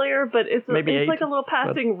little earlier, but it's like a little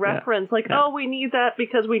passing reference. Oh, we need that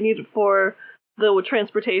because we need it for the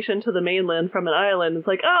transportation to the mainland from an island. It's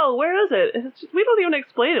like, oh, where is it? We don't even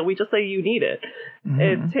explain it. We just say you need it.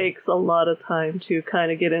 It takes a lot of time to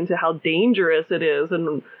kind of get into how dangerous it is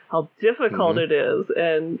and how difficult it is.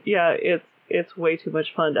 And yeah, it's way too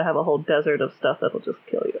much fun to have a whole desert of stuff that'll just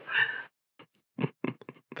kill you.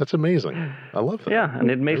 That's amazing. I love that. Yeah, and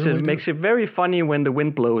it makes it very funny when the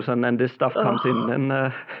wind blows and then this stuff comes in. And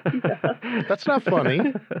that's not funny.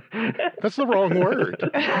 That's the wrong word.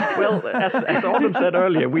 Well, as Autumn said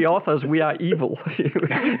earlier, we authors, we are evil.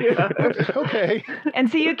 Okay. And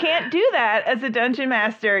so you can't do that as a dungeon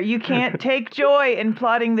master. You can't take joy in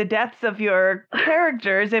plotting the deaths of your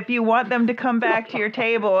characters if you want them to come back to your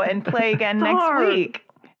table and play again next week.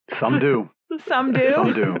 Some do. Some do?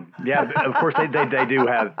 Some do. Yeah, of course they do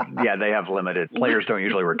have, they have limited. Players don't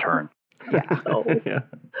usually return. Yeah.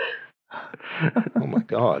 Oh my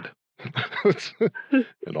God.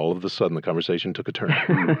 And all of a sudden the conversation took a turn.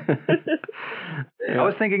 I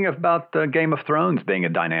was thinking about Game of Thrones being a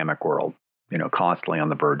dynamic world, constantly on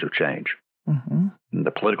the verge of change. And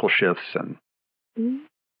the political shifts and...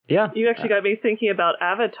 Yeah. You actually got me thinking about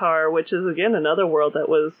Avatar, which is, again, another world that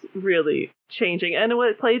was really changing. And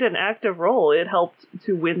it played an active role. It helped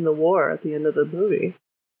to win the war at the end of the movie.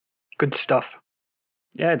 Good stuff.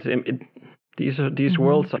 Yeah, these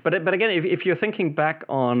worlds. But again, if you're thinking back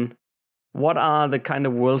on what are the kind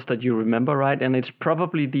of worlds that you remember, right? And it's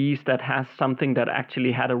probably these that has something that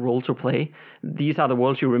actually had a role to play. These are the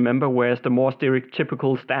worlds you remember, whereas the more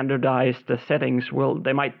stereotypical, standardized settings, well,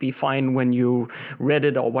 they might be fine when you read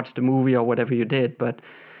it or watched the movie or whatever you did, but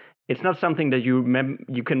it's not something that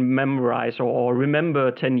you can memorize or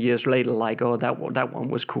remember 10 years later, like, oh, that one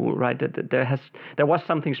was cool, right? There was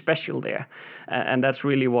something special there, and that's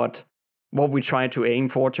really what we try to aim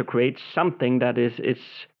for, to create something that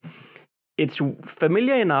it's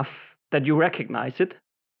familiar enough that you recognize it,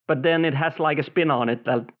 but then it has like a spin on it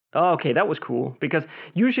that, oh, okay, that was cool. Because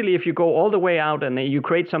usually if you go all the way out and you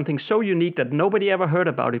create something so unique that nobody ever heard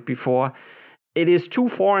about it before, it is too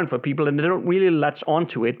foreign for people and they don't really latch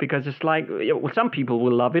onto it, because it's like, well, some people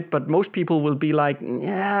will love it, but most people will be like,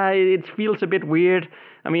 yeah, it feels a bit weird.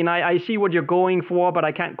 I mean, I see what you're going for, but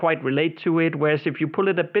I can't quite relate to it. Whereas if you pull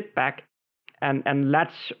it a bit back and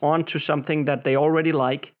latch onto something that they already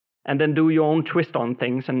like, and then do your own twist on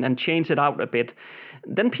things and change it out a bit,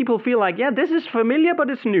 then people feel like, yeah, this is familiar, but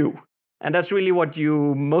it's new. And that's really what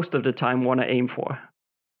you most of the time want to aim for.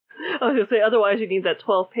 I was going to say, otherwise you need that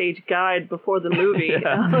 12-page guide before the movie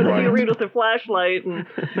that you read with a flashlight. And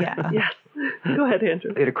yes. Go ahead,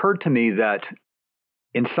 Andrew. It occurred to me that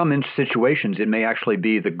in some situations, it may actually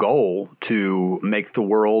be the goal to make the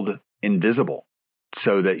world invisible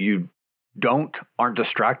so that you aren't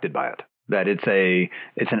distracted by it. That it's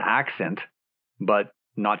an accent, but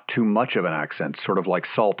not too much of an accent, sort of like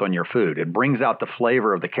salt on your food. It brings out the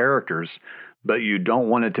flavor of the characters, but you don't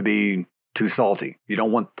want it to be too salty. You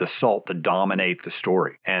don't want the salt to dominate the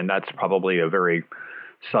story. And that's probably a very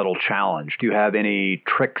subtle challenge. Do you have any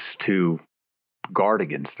tricks to guard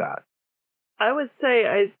against that? I would say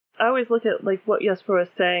I always look at like what Jesper was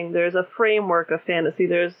saying. There's a framework of fantasy.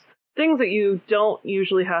 There's things that you don't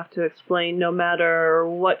usually have to explain no matter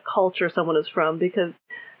what culture someone is from, because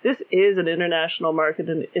this is an international market,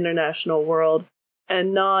 an international world,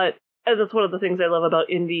 and that's one of the things I love about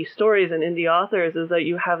indie stories and indie authors is that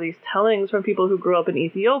you have these tellings from people who grew up in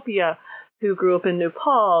Ethiopia, who grew up in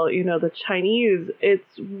Nepal, the Chinese.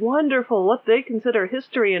 It's wonderful what they consider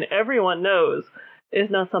history, and everyone knows is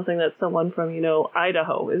not something that someone from,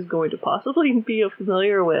 Idaho is going to possibly be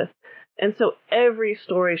familiar with. And so every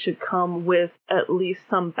story should come with at least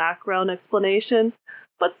some background explanation.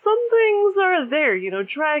 But some things are there,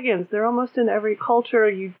 dragons, they're almost in every culture.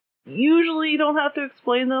 You usually don't have to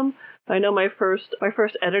explain them. I know my first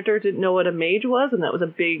editor didn't know what a mage was, and that was a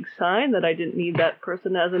big sign that I didn't need that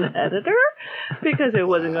person as an editor because it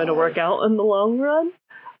wasn't going to work out in the long run.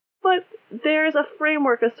 But there's a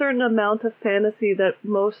framework, a certain amount of fantasy that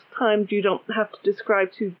most times you don't have to describe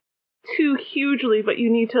too hugely, but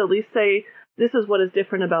you need to at least say, this is what is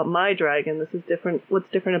different about my dragon, this is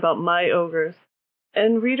what's different about my ogres.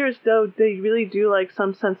 And readers, though, they really do like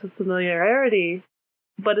some sense of familiarity,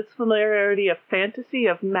 but it's familiarity of fantasy,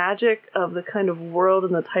 of magic, of the kind of world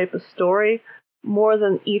and the type of story, more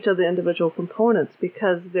than each of the individual components,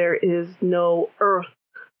 because there is no earth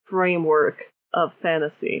framework of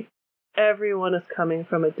fantasy. Everyone is coming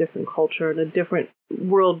from a different culture and a different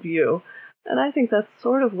worldview. And I think that's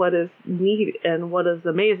sort of what is neat and what is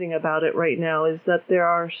amazing about it right now is that there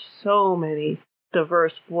are so many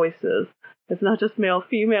diverse voices. It's not just male,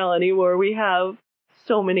 female anymore. We have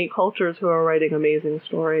so many cultures who are writing amazing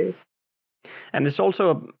stories. And it's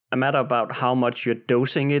also a matter about how much you're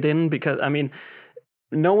dosing it in, because,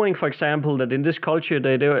 knowing, for example, that in this culture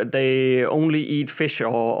they only eat fish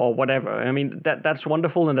or whatever. That's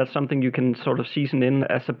wonderful, and that's something you can sort of season in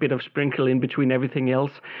as a bit of sprinkle in between everything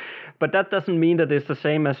else. But that doesn't mean that it's the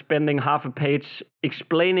same as spending half a page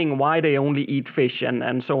explaining why they only eat fish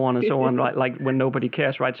and so on and so on, like when nobody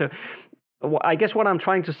cares, right? So I guess what I'm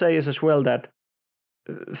trying to say is as well that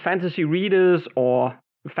fantasy readers or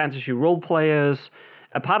fantasy role players,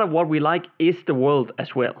 a part of what we like is the world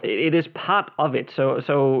as well. It is part of it.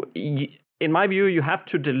 So in my view, you have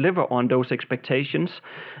to deliver on those expectations,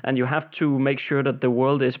 and you have to make sure that the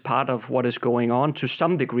world is part of what is going on to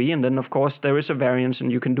some degree. And then, of course, there is a variance,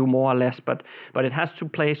 and you can do more or less, but it has to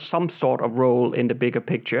play some sort of role in the bigger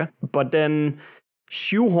picture. But then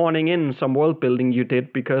shoehorning in some world building you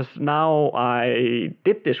did, because now I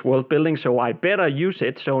did this world building, so I better use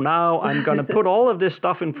it. So now I'm going to put all of this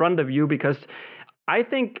stuff in front of you, because I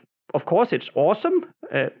think, of course, it's awesome.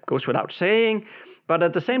 Goes without saying. But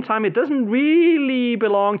at the same time, it doesn't really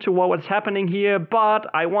belong to what's happening here, but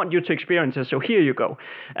I want you to experience it, so here you go.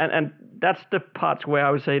 And that's the parts where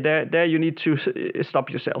I would say there you need to stop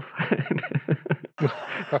yourself.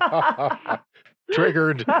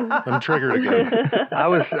 Triggered. I'm triggered again. I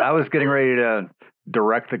was getting ready to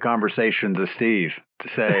direct the conversation to Steve to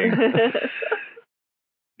say,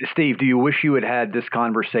 Steve, do you wish you had had this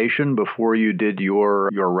conversation before you did your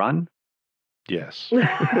run? Yes.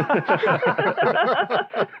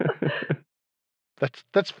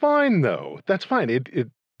 That's fine though. That's fine.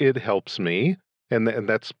 It helps me, and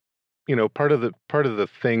that's part of the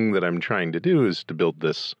thing that I'm trying to do is to build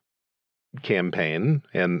this campaign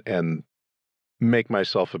and make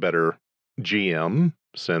myself a better GM,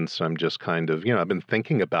 since I'm just kind of I've been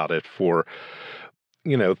thinking about it for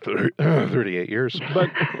 38 years, but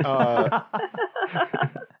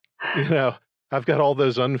I've got all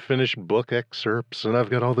those unfinished book excerpts, and I've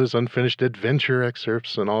got all those unfinished adventure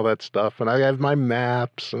excerpts and all that stuff. And I have my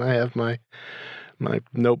maps, and I have my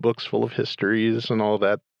notebooks full of histories and all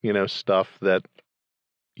that, stuff that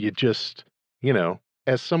you just,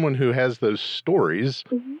 as someone who has those stories,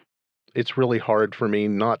 mm-hmm. It's really hard for me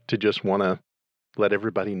not to just want to let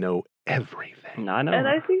everybody know everything. I know. And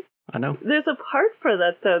I know. There's a part for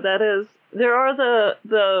that, though. That is, there are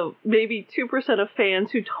the maybe 2% of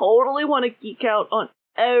fans who totally want to geek out on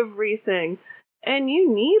everything. And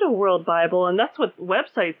you need a world Bible, and that's what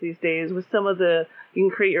websites these days, with some of the, you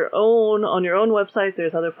can create your own on your own website.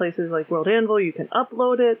 There's other places like World Anvil, you can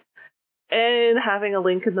upload it. And having a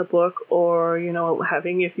link in the book, or,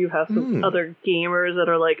 having, if you have some other gamers that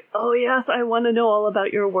are like, oh yes, I want to know all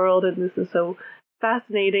about your world, and this is so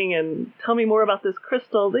fascinating, and tell me more about this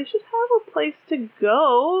crystal, they should have a place to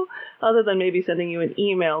go, other than maybe sending you an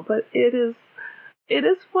email. But it is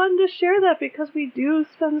fun to share that, because we do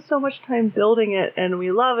spend so much time building it, and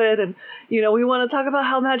we love it, and, we want to talk about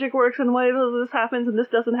how magic works, and why this happens, and this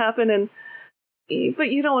doesn't happen, but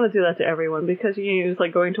you don't want to do that to everyone, because it's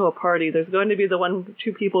like going to a party. There's going to be the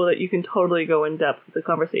 1-2 people that you can totally go in depth with the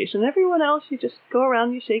conversation. Everyone else, you just go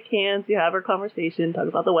around, you shake hands, you have a conversation, talk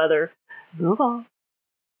about the weather, move on.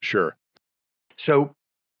 Sure. So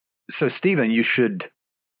Stephen, you should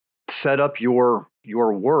set up your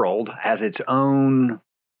world as its own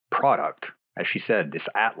product, as she said, this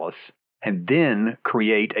atlas, and then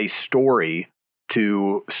create a story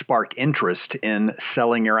to spark interest in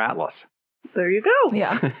selling your atlas. There you go.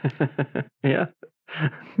 Yeah. Yeah.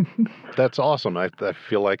 That's awesome. I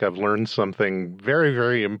feel like I've learned something very,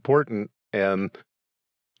 very important. And,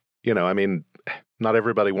 not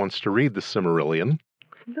everybody wants to read the Silmarillion.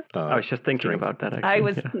 I was just thinking about that, actually. I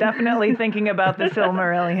was definitely thinking about the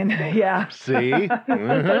Silmarillion. Yeah. See?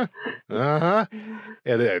 Uh-huh. Uh-huh.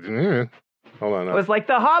 Hold on. It was like,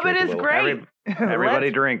 The Hobbit is great.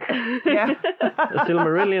 Everybody drink. Yeah. The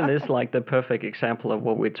Silmarillion is like the perfect example of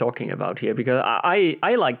what we're talking about here, because I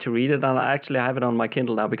like to read it, and I actually have it on my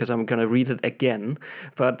Kindle now because I'm going to read it again.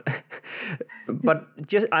 But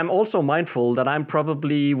just I'm also mindful that I'm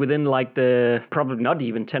probably within probably not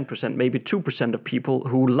even 10%, maybe 2% of people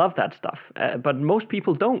who love that stuff. But most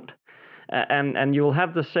people don't. And you'll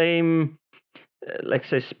have the same, let's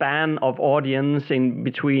say, span of audience in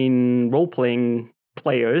between role-playing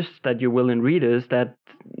players that you will in readers, that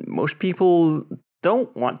most people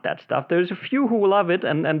don't want that stuff. There's a few who love it,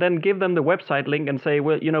 and then give them the website link and say,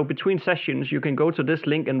 well, between sessions you can go to this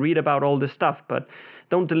link and read about all this stuff, but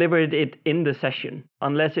don't deliver it in the session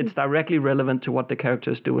unless it's directly relevant to what the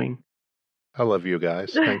character is doing. I love you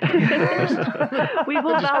guys. Thank you. We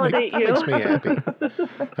will validate you. Makes me happy.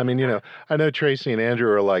 I mean, I know Tracy and Andrew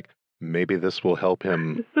are like, maybe this will help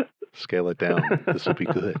him scale it down. This will be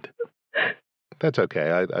good. That's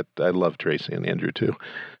okay. I love Tracy and Andrew too.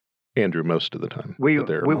 Andrew most of the time. We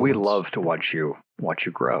love to watch you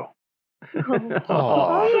grow.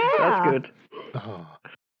 Oh, yeah. That's good.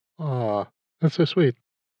 Oh, that's so sweet.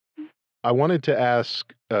 I wanted to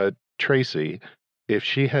ask Tracy if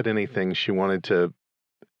she had anything she wanted to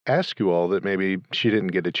ask you all that maybe she didn't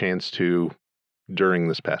get a chance to during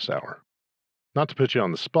this past hour. Not to put you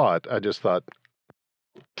on the spot, I just thought...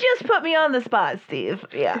 Just put me on the spot, Steve.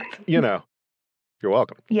 Yeah. You're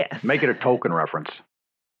welcome. Yes. Make it a Tolkien reference.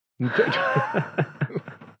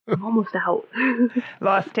 I'm almost out.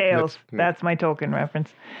 Lost Tales. That's my Tolkien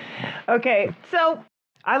reference. Okay, so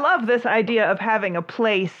I love this idea of having a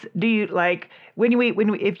place. Do you like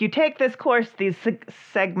if you take this course, these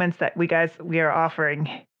segments that we are offering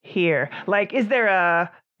here? Like, is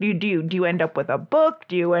there do you end up with a book?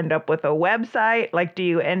 Do you end up with a website? Like, do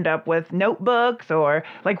you end up with notebooks, or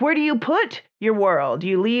like, where do you put your world? Do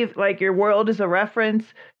you leave like your world as a reference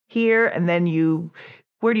here, and then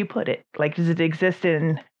where do you put it? Like, does it exist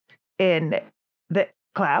in the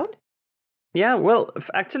cloud? Yeah, well,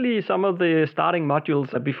 actually, some of the starting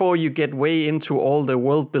modules, before you get way into all the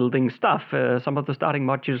world-building stuff, some of the starting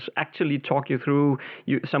modules actually talk you through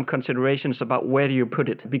some considerations about where do you put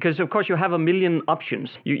it. Because, of course, you have a million options.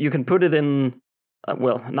 You can put it in...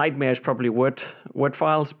 Nightmare is probably word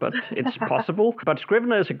files, but it's possible. But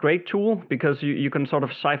Scrivener is a great tool because you can sort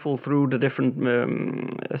of siphon through the different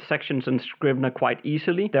sections in Scrivener quite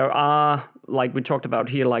easily. There are, like we talked about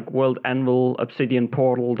here, like World Anvil, Obsidian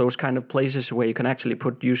Portal, those kind of places where you can actually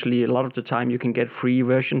put, usually a lot of the time you can get free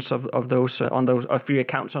versions of those on those, or free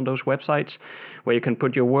accounts on those websites where you can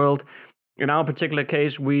put your world. In our particular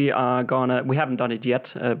case, we haven't done it yet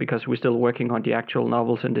because we're still working on the actual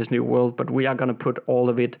novels in this new world, but we are going to put all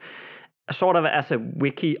of it sort of as a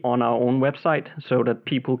wiki on our own website so that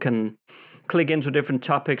people can click into different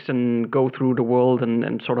topics and go through the world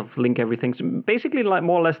and sort of link everything. So basically, like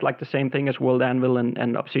more or less like the same thing as World Anvil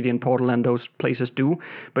and Obsidian Portal and those places do,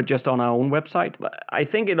 but just on our own website. I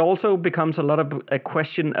think it also becomes a lot of a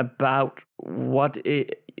question about what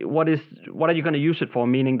are you going to use it for?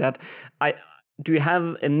 Meaning that do you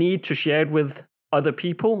have a need to share it with other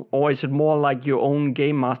people, or is it more like your own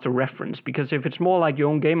Game Master reference? Because if it's more like your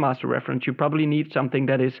own Game Master reference, you probably need something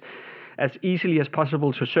that is as easily as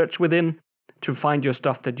possible to search within, to find your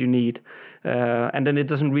stuff that you need. And then it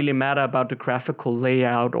doesn't really matter about the graphical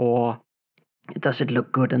layout or does it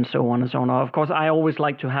look good and so on and so on. Of course, I always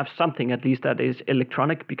like to have something at least that is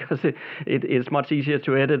electronic because it is much easier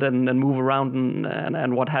to edit and move around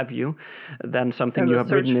and what have you than something you have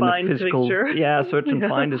written in a physical. Picture. Yeah, search and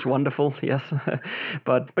find is wonderful. Yes,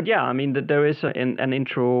 but yeah, I mean there is an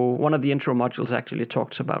intro. One of the intro modules actually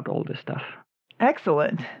talks about all this stuff.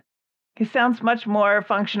 Excellent. It sounds much more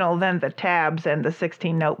functional than the tabs and the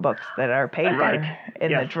 16 notebooks that are paper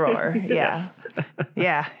in the drawer. Yeah.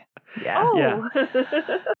 Yeah. Yeah. Oh. Yeah.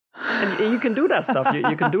 And you can do that stuff.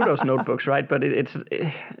 You can do those notebooks, right? But it's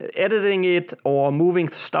editing it or moving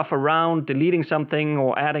stuff around, deleting something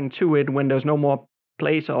or adding to it when there's no more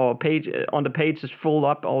place or page on the page is full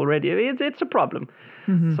up already. It's a problem.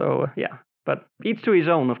 Mm-hmm. So yeah, but each to his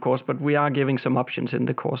own, of course. But we are giving some options in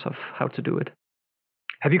the course of how to do it.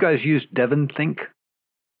 Have you guys used DevonThink?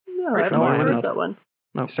 No, I've never heard of that one.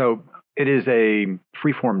 No. So it is a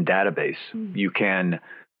freeform database. You can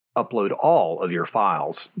upload all of your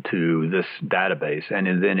files to this database,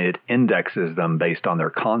 and then it indexes them based on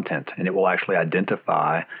their content, and it will actually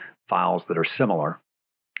identify files that are similar.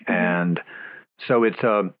 Mm-hmm. And so it's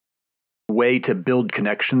a way to build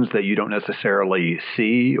connections that you don't necessarily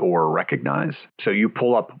see or recognize. So you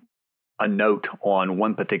pull up a note on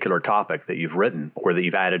one particular topic that you've written or that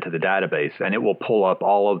you've added to the database, and it will pull up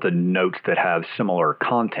all of the notes that have similar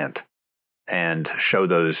content and show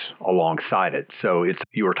those alongside it. So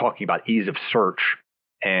you were talking about ease of search,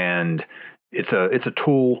 and it's a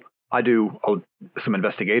tool. I do some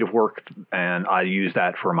investigative work, and I use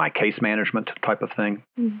that for my case management type of thing,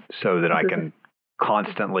 so that I can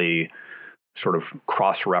constantly sort of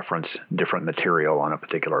cross-reference different material on a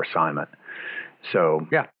particular assignment. So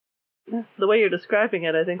yeah. The way you're describing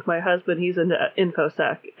it, I think my husband, he's into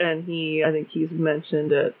InfoSec, and I think he's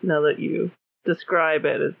mentioned it. Now that you describe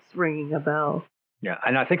it, it's ringing a bell. Yeah,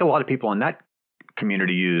 and I think a lot of people in that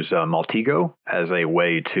community use Maltego as a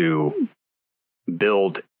way to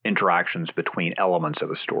build interactions between elements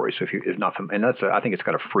of a story. So if not, and I think it's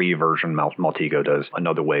got a free version. Maltego does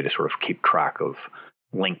another way to sort of keep track of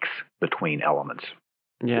links between elements.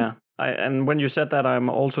 Yeah. And when you said that, I'm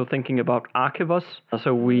also thinking about Archivos.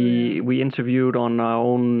 So we interviewed on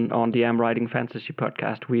the Am Writing Fantasy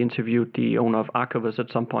podcast. We interviewed the owner of Archivos at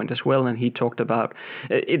some point as well, and he talked about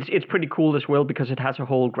it's pretty cool as well because it has a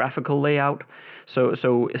whole graphical layout. So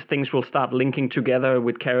things will start linking together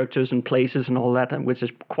with characters and places and all that, which is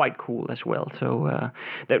quite cool as well. So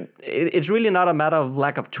it's really not a matter of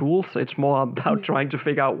lack of tools. It's more about trying to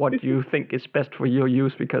figure out what you think is best for your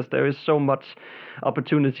use, because there is so much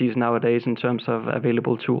opportunities nowadays in terms of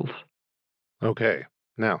available tools. Okay.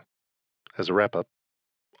 Now, as a wrap-up,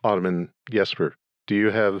 Autumn and Jesper, do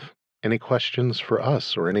you have any questions for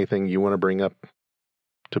us or anything you want to bring up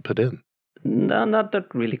to put in? No, not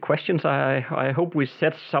that really questions. I hope we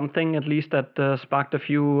said something at least that sparked a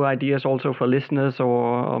few ideas also for listeners,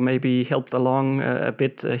 or maybe helped along a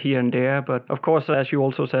bit here and there. But of course, as you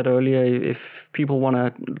also said earlier, if people want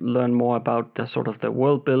to learn more about the sort of the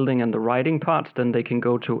world building and the writing parts, then they can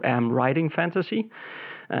go to Am Writing Fantasy.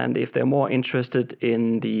 And if they're more interested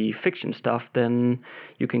in the fiction stuff, then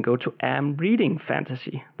you can go to Am Reading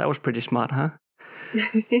Fantasy. That was pretty smart, huh?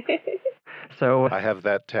 So I have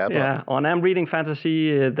that tab up. On Am Reading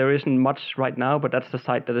Fantasy, there isn't much right now, but that's the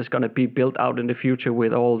site that is going to be built out in the future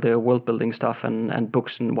with all the world-building stuff and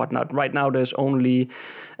books and whatnot. Right now, there's only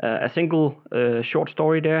a single short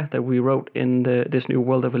story there that we wrote in this new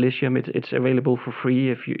world of Elysium. It's available for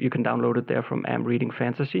free if you can download it there from Am Reading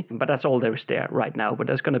Fantasy. But that's all there is there right now. But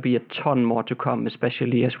there's going to be a ton more to come,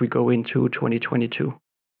 especially as we go into 2022.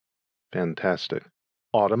 Fantastic.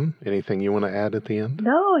 Autumn, anything you want to add at the end?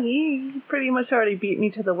 No, he pretty much already beat me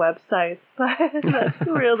to the website, but that's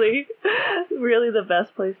really, really the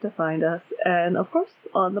best place to find us. And of course,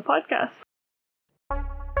 on the podcast.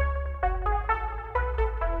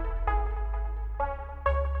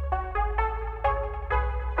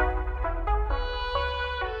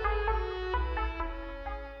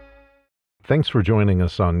 Thanks for joining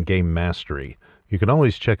us on Game Mastery. You can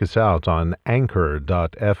always check us out on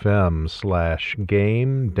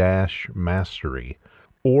anchor.fm/game-mastery,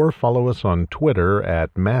 or follow us on Twitter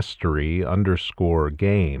at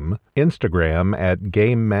mastery_game, Instagram at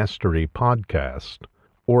Game Mastery Podcast,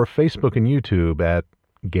 or Facebook and YouTube at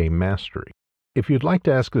Game Mastery. If you'd like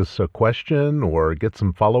to ask us a question or get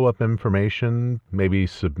some follow-up information, maybe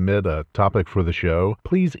submit a topic for the show,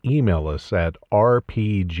 please email us at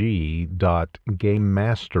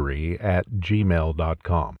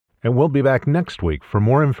rpg.gamemastery@gmail.com. And we'll be back next week for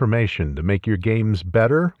more information to make your games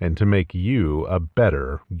better and to make you a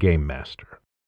better game master.